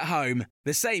playing at home.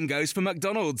 The same goes for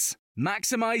McDonald's.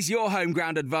 Maximise your home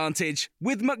ground advantage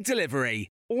with McDelivery.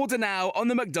 Order now on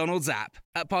the McDonald's app.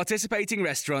 At participating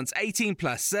restaurants, 18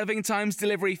 plus serving times,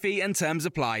 delivery fee and terms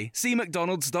apply. See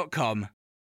mcdonalds.com.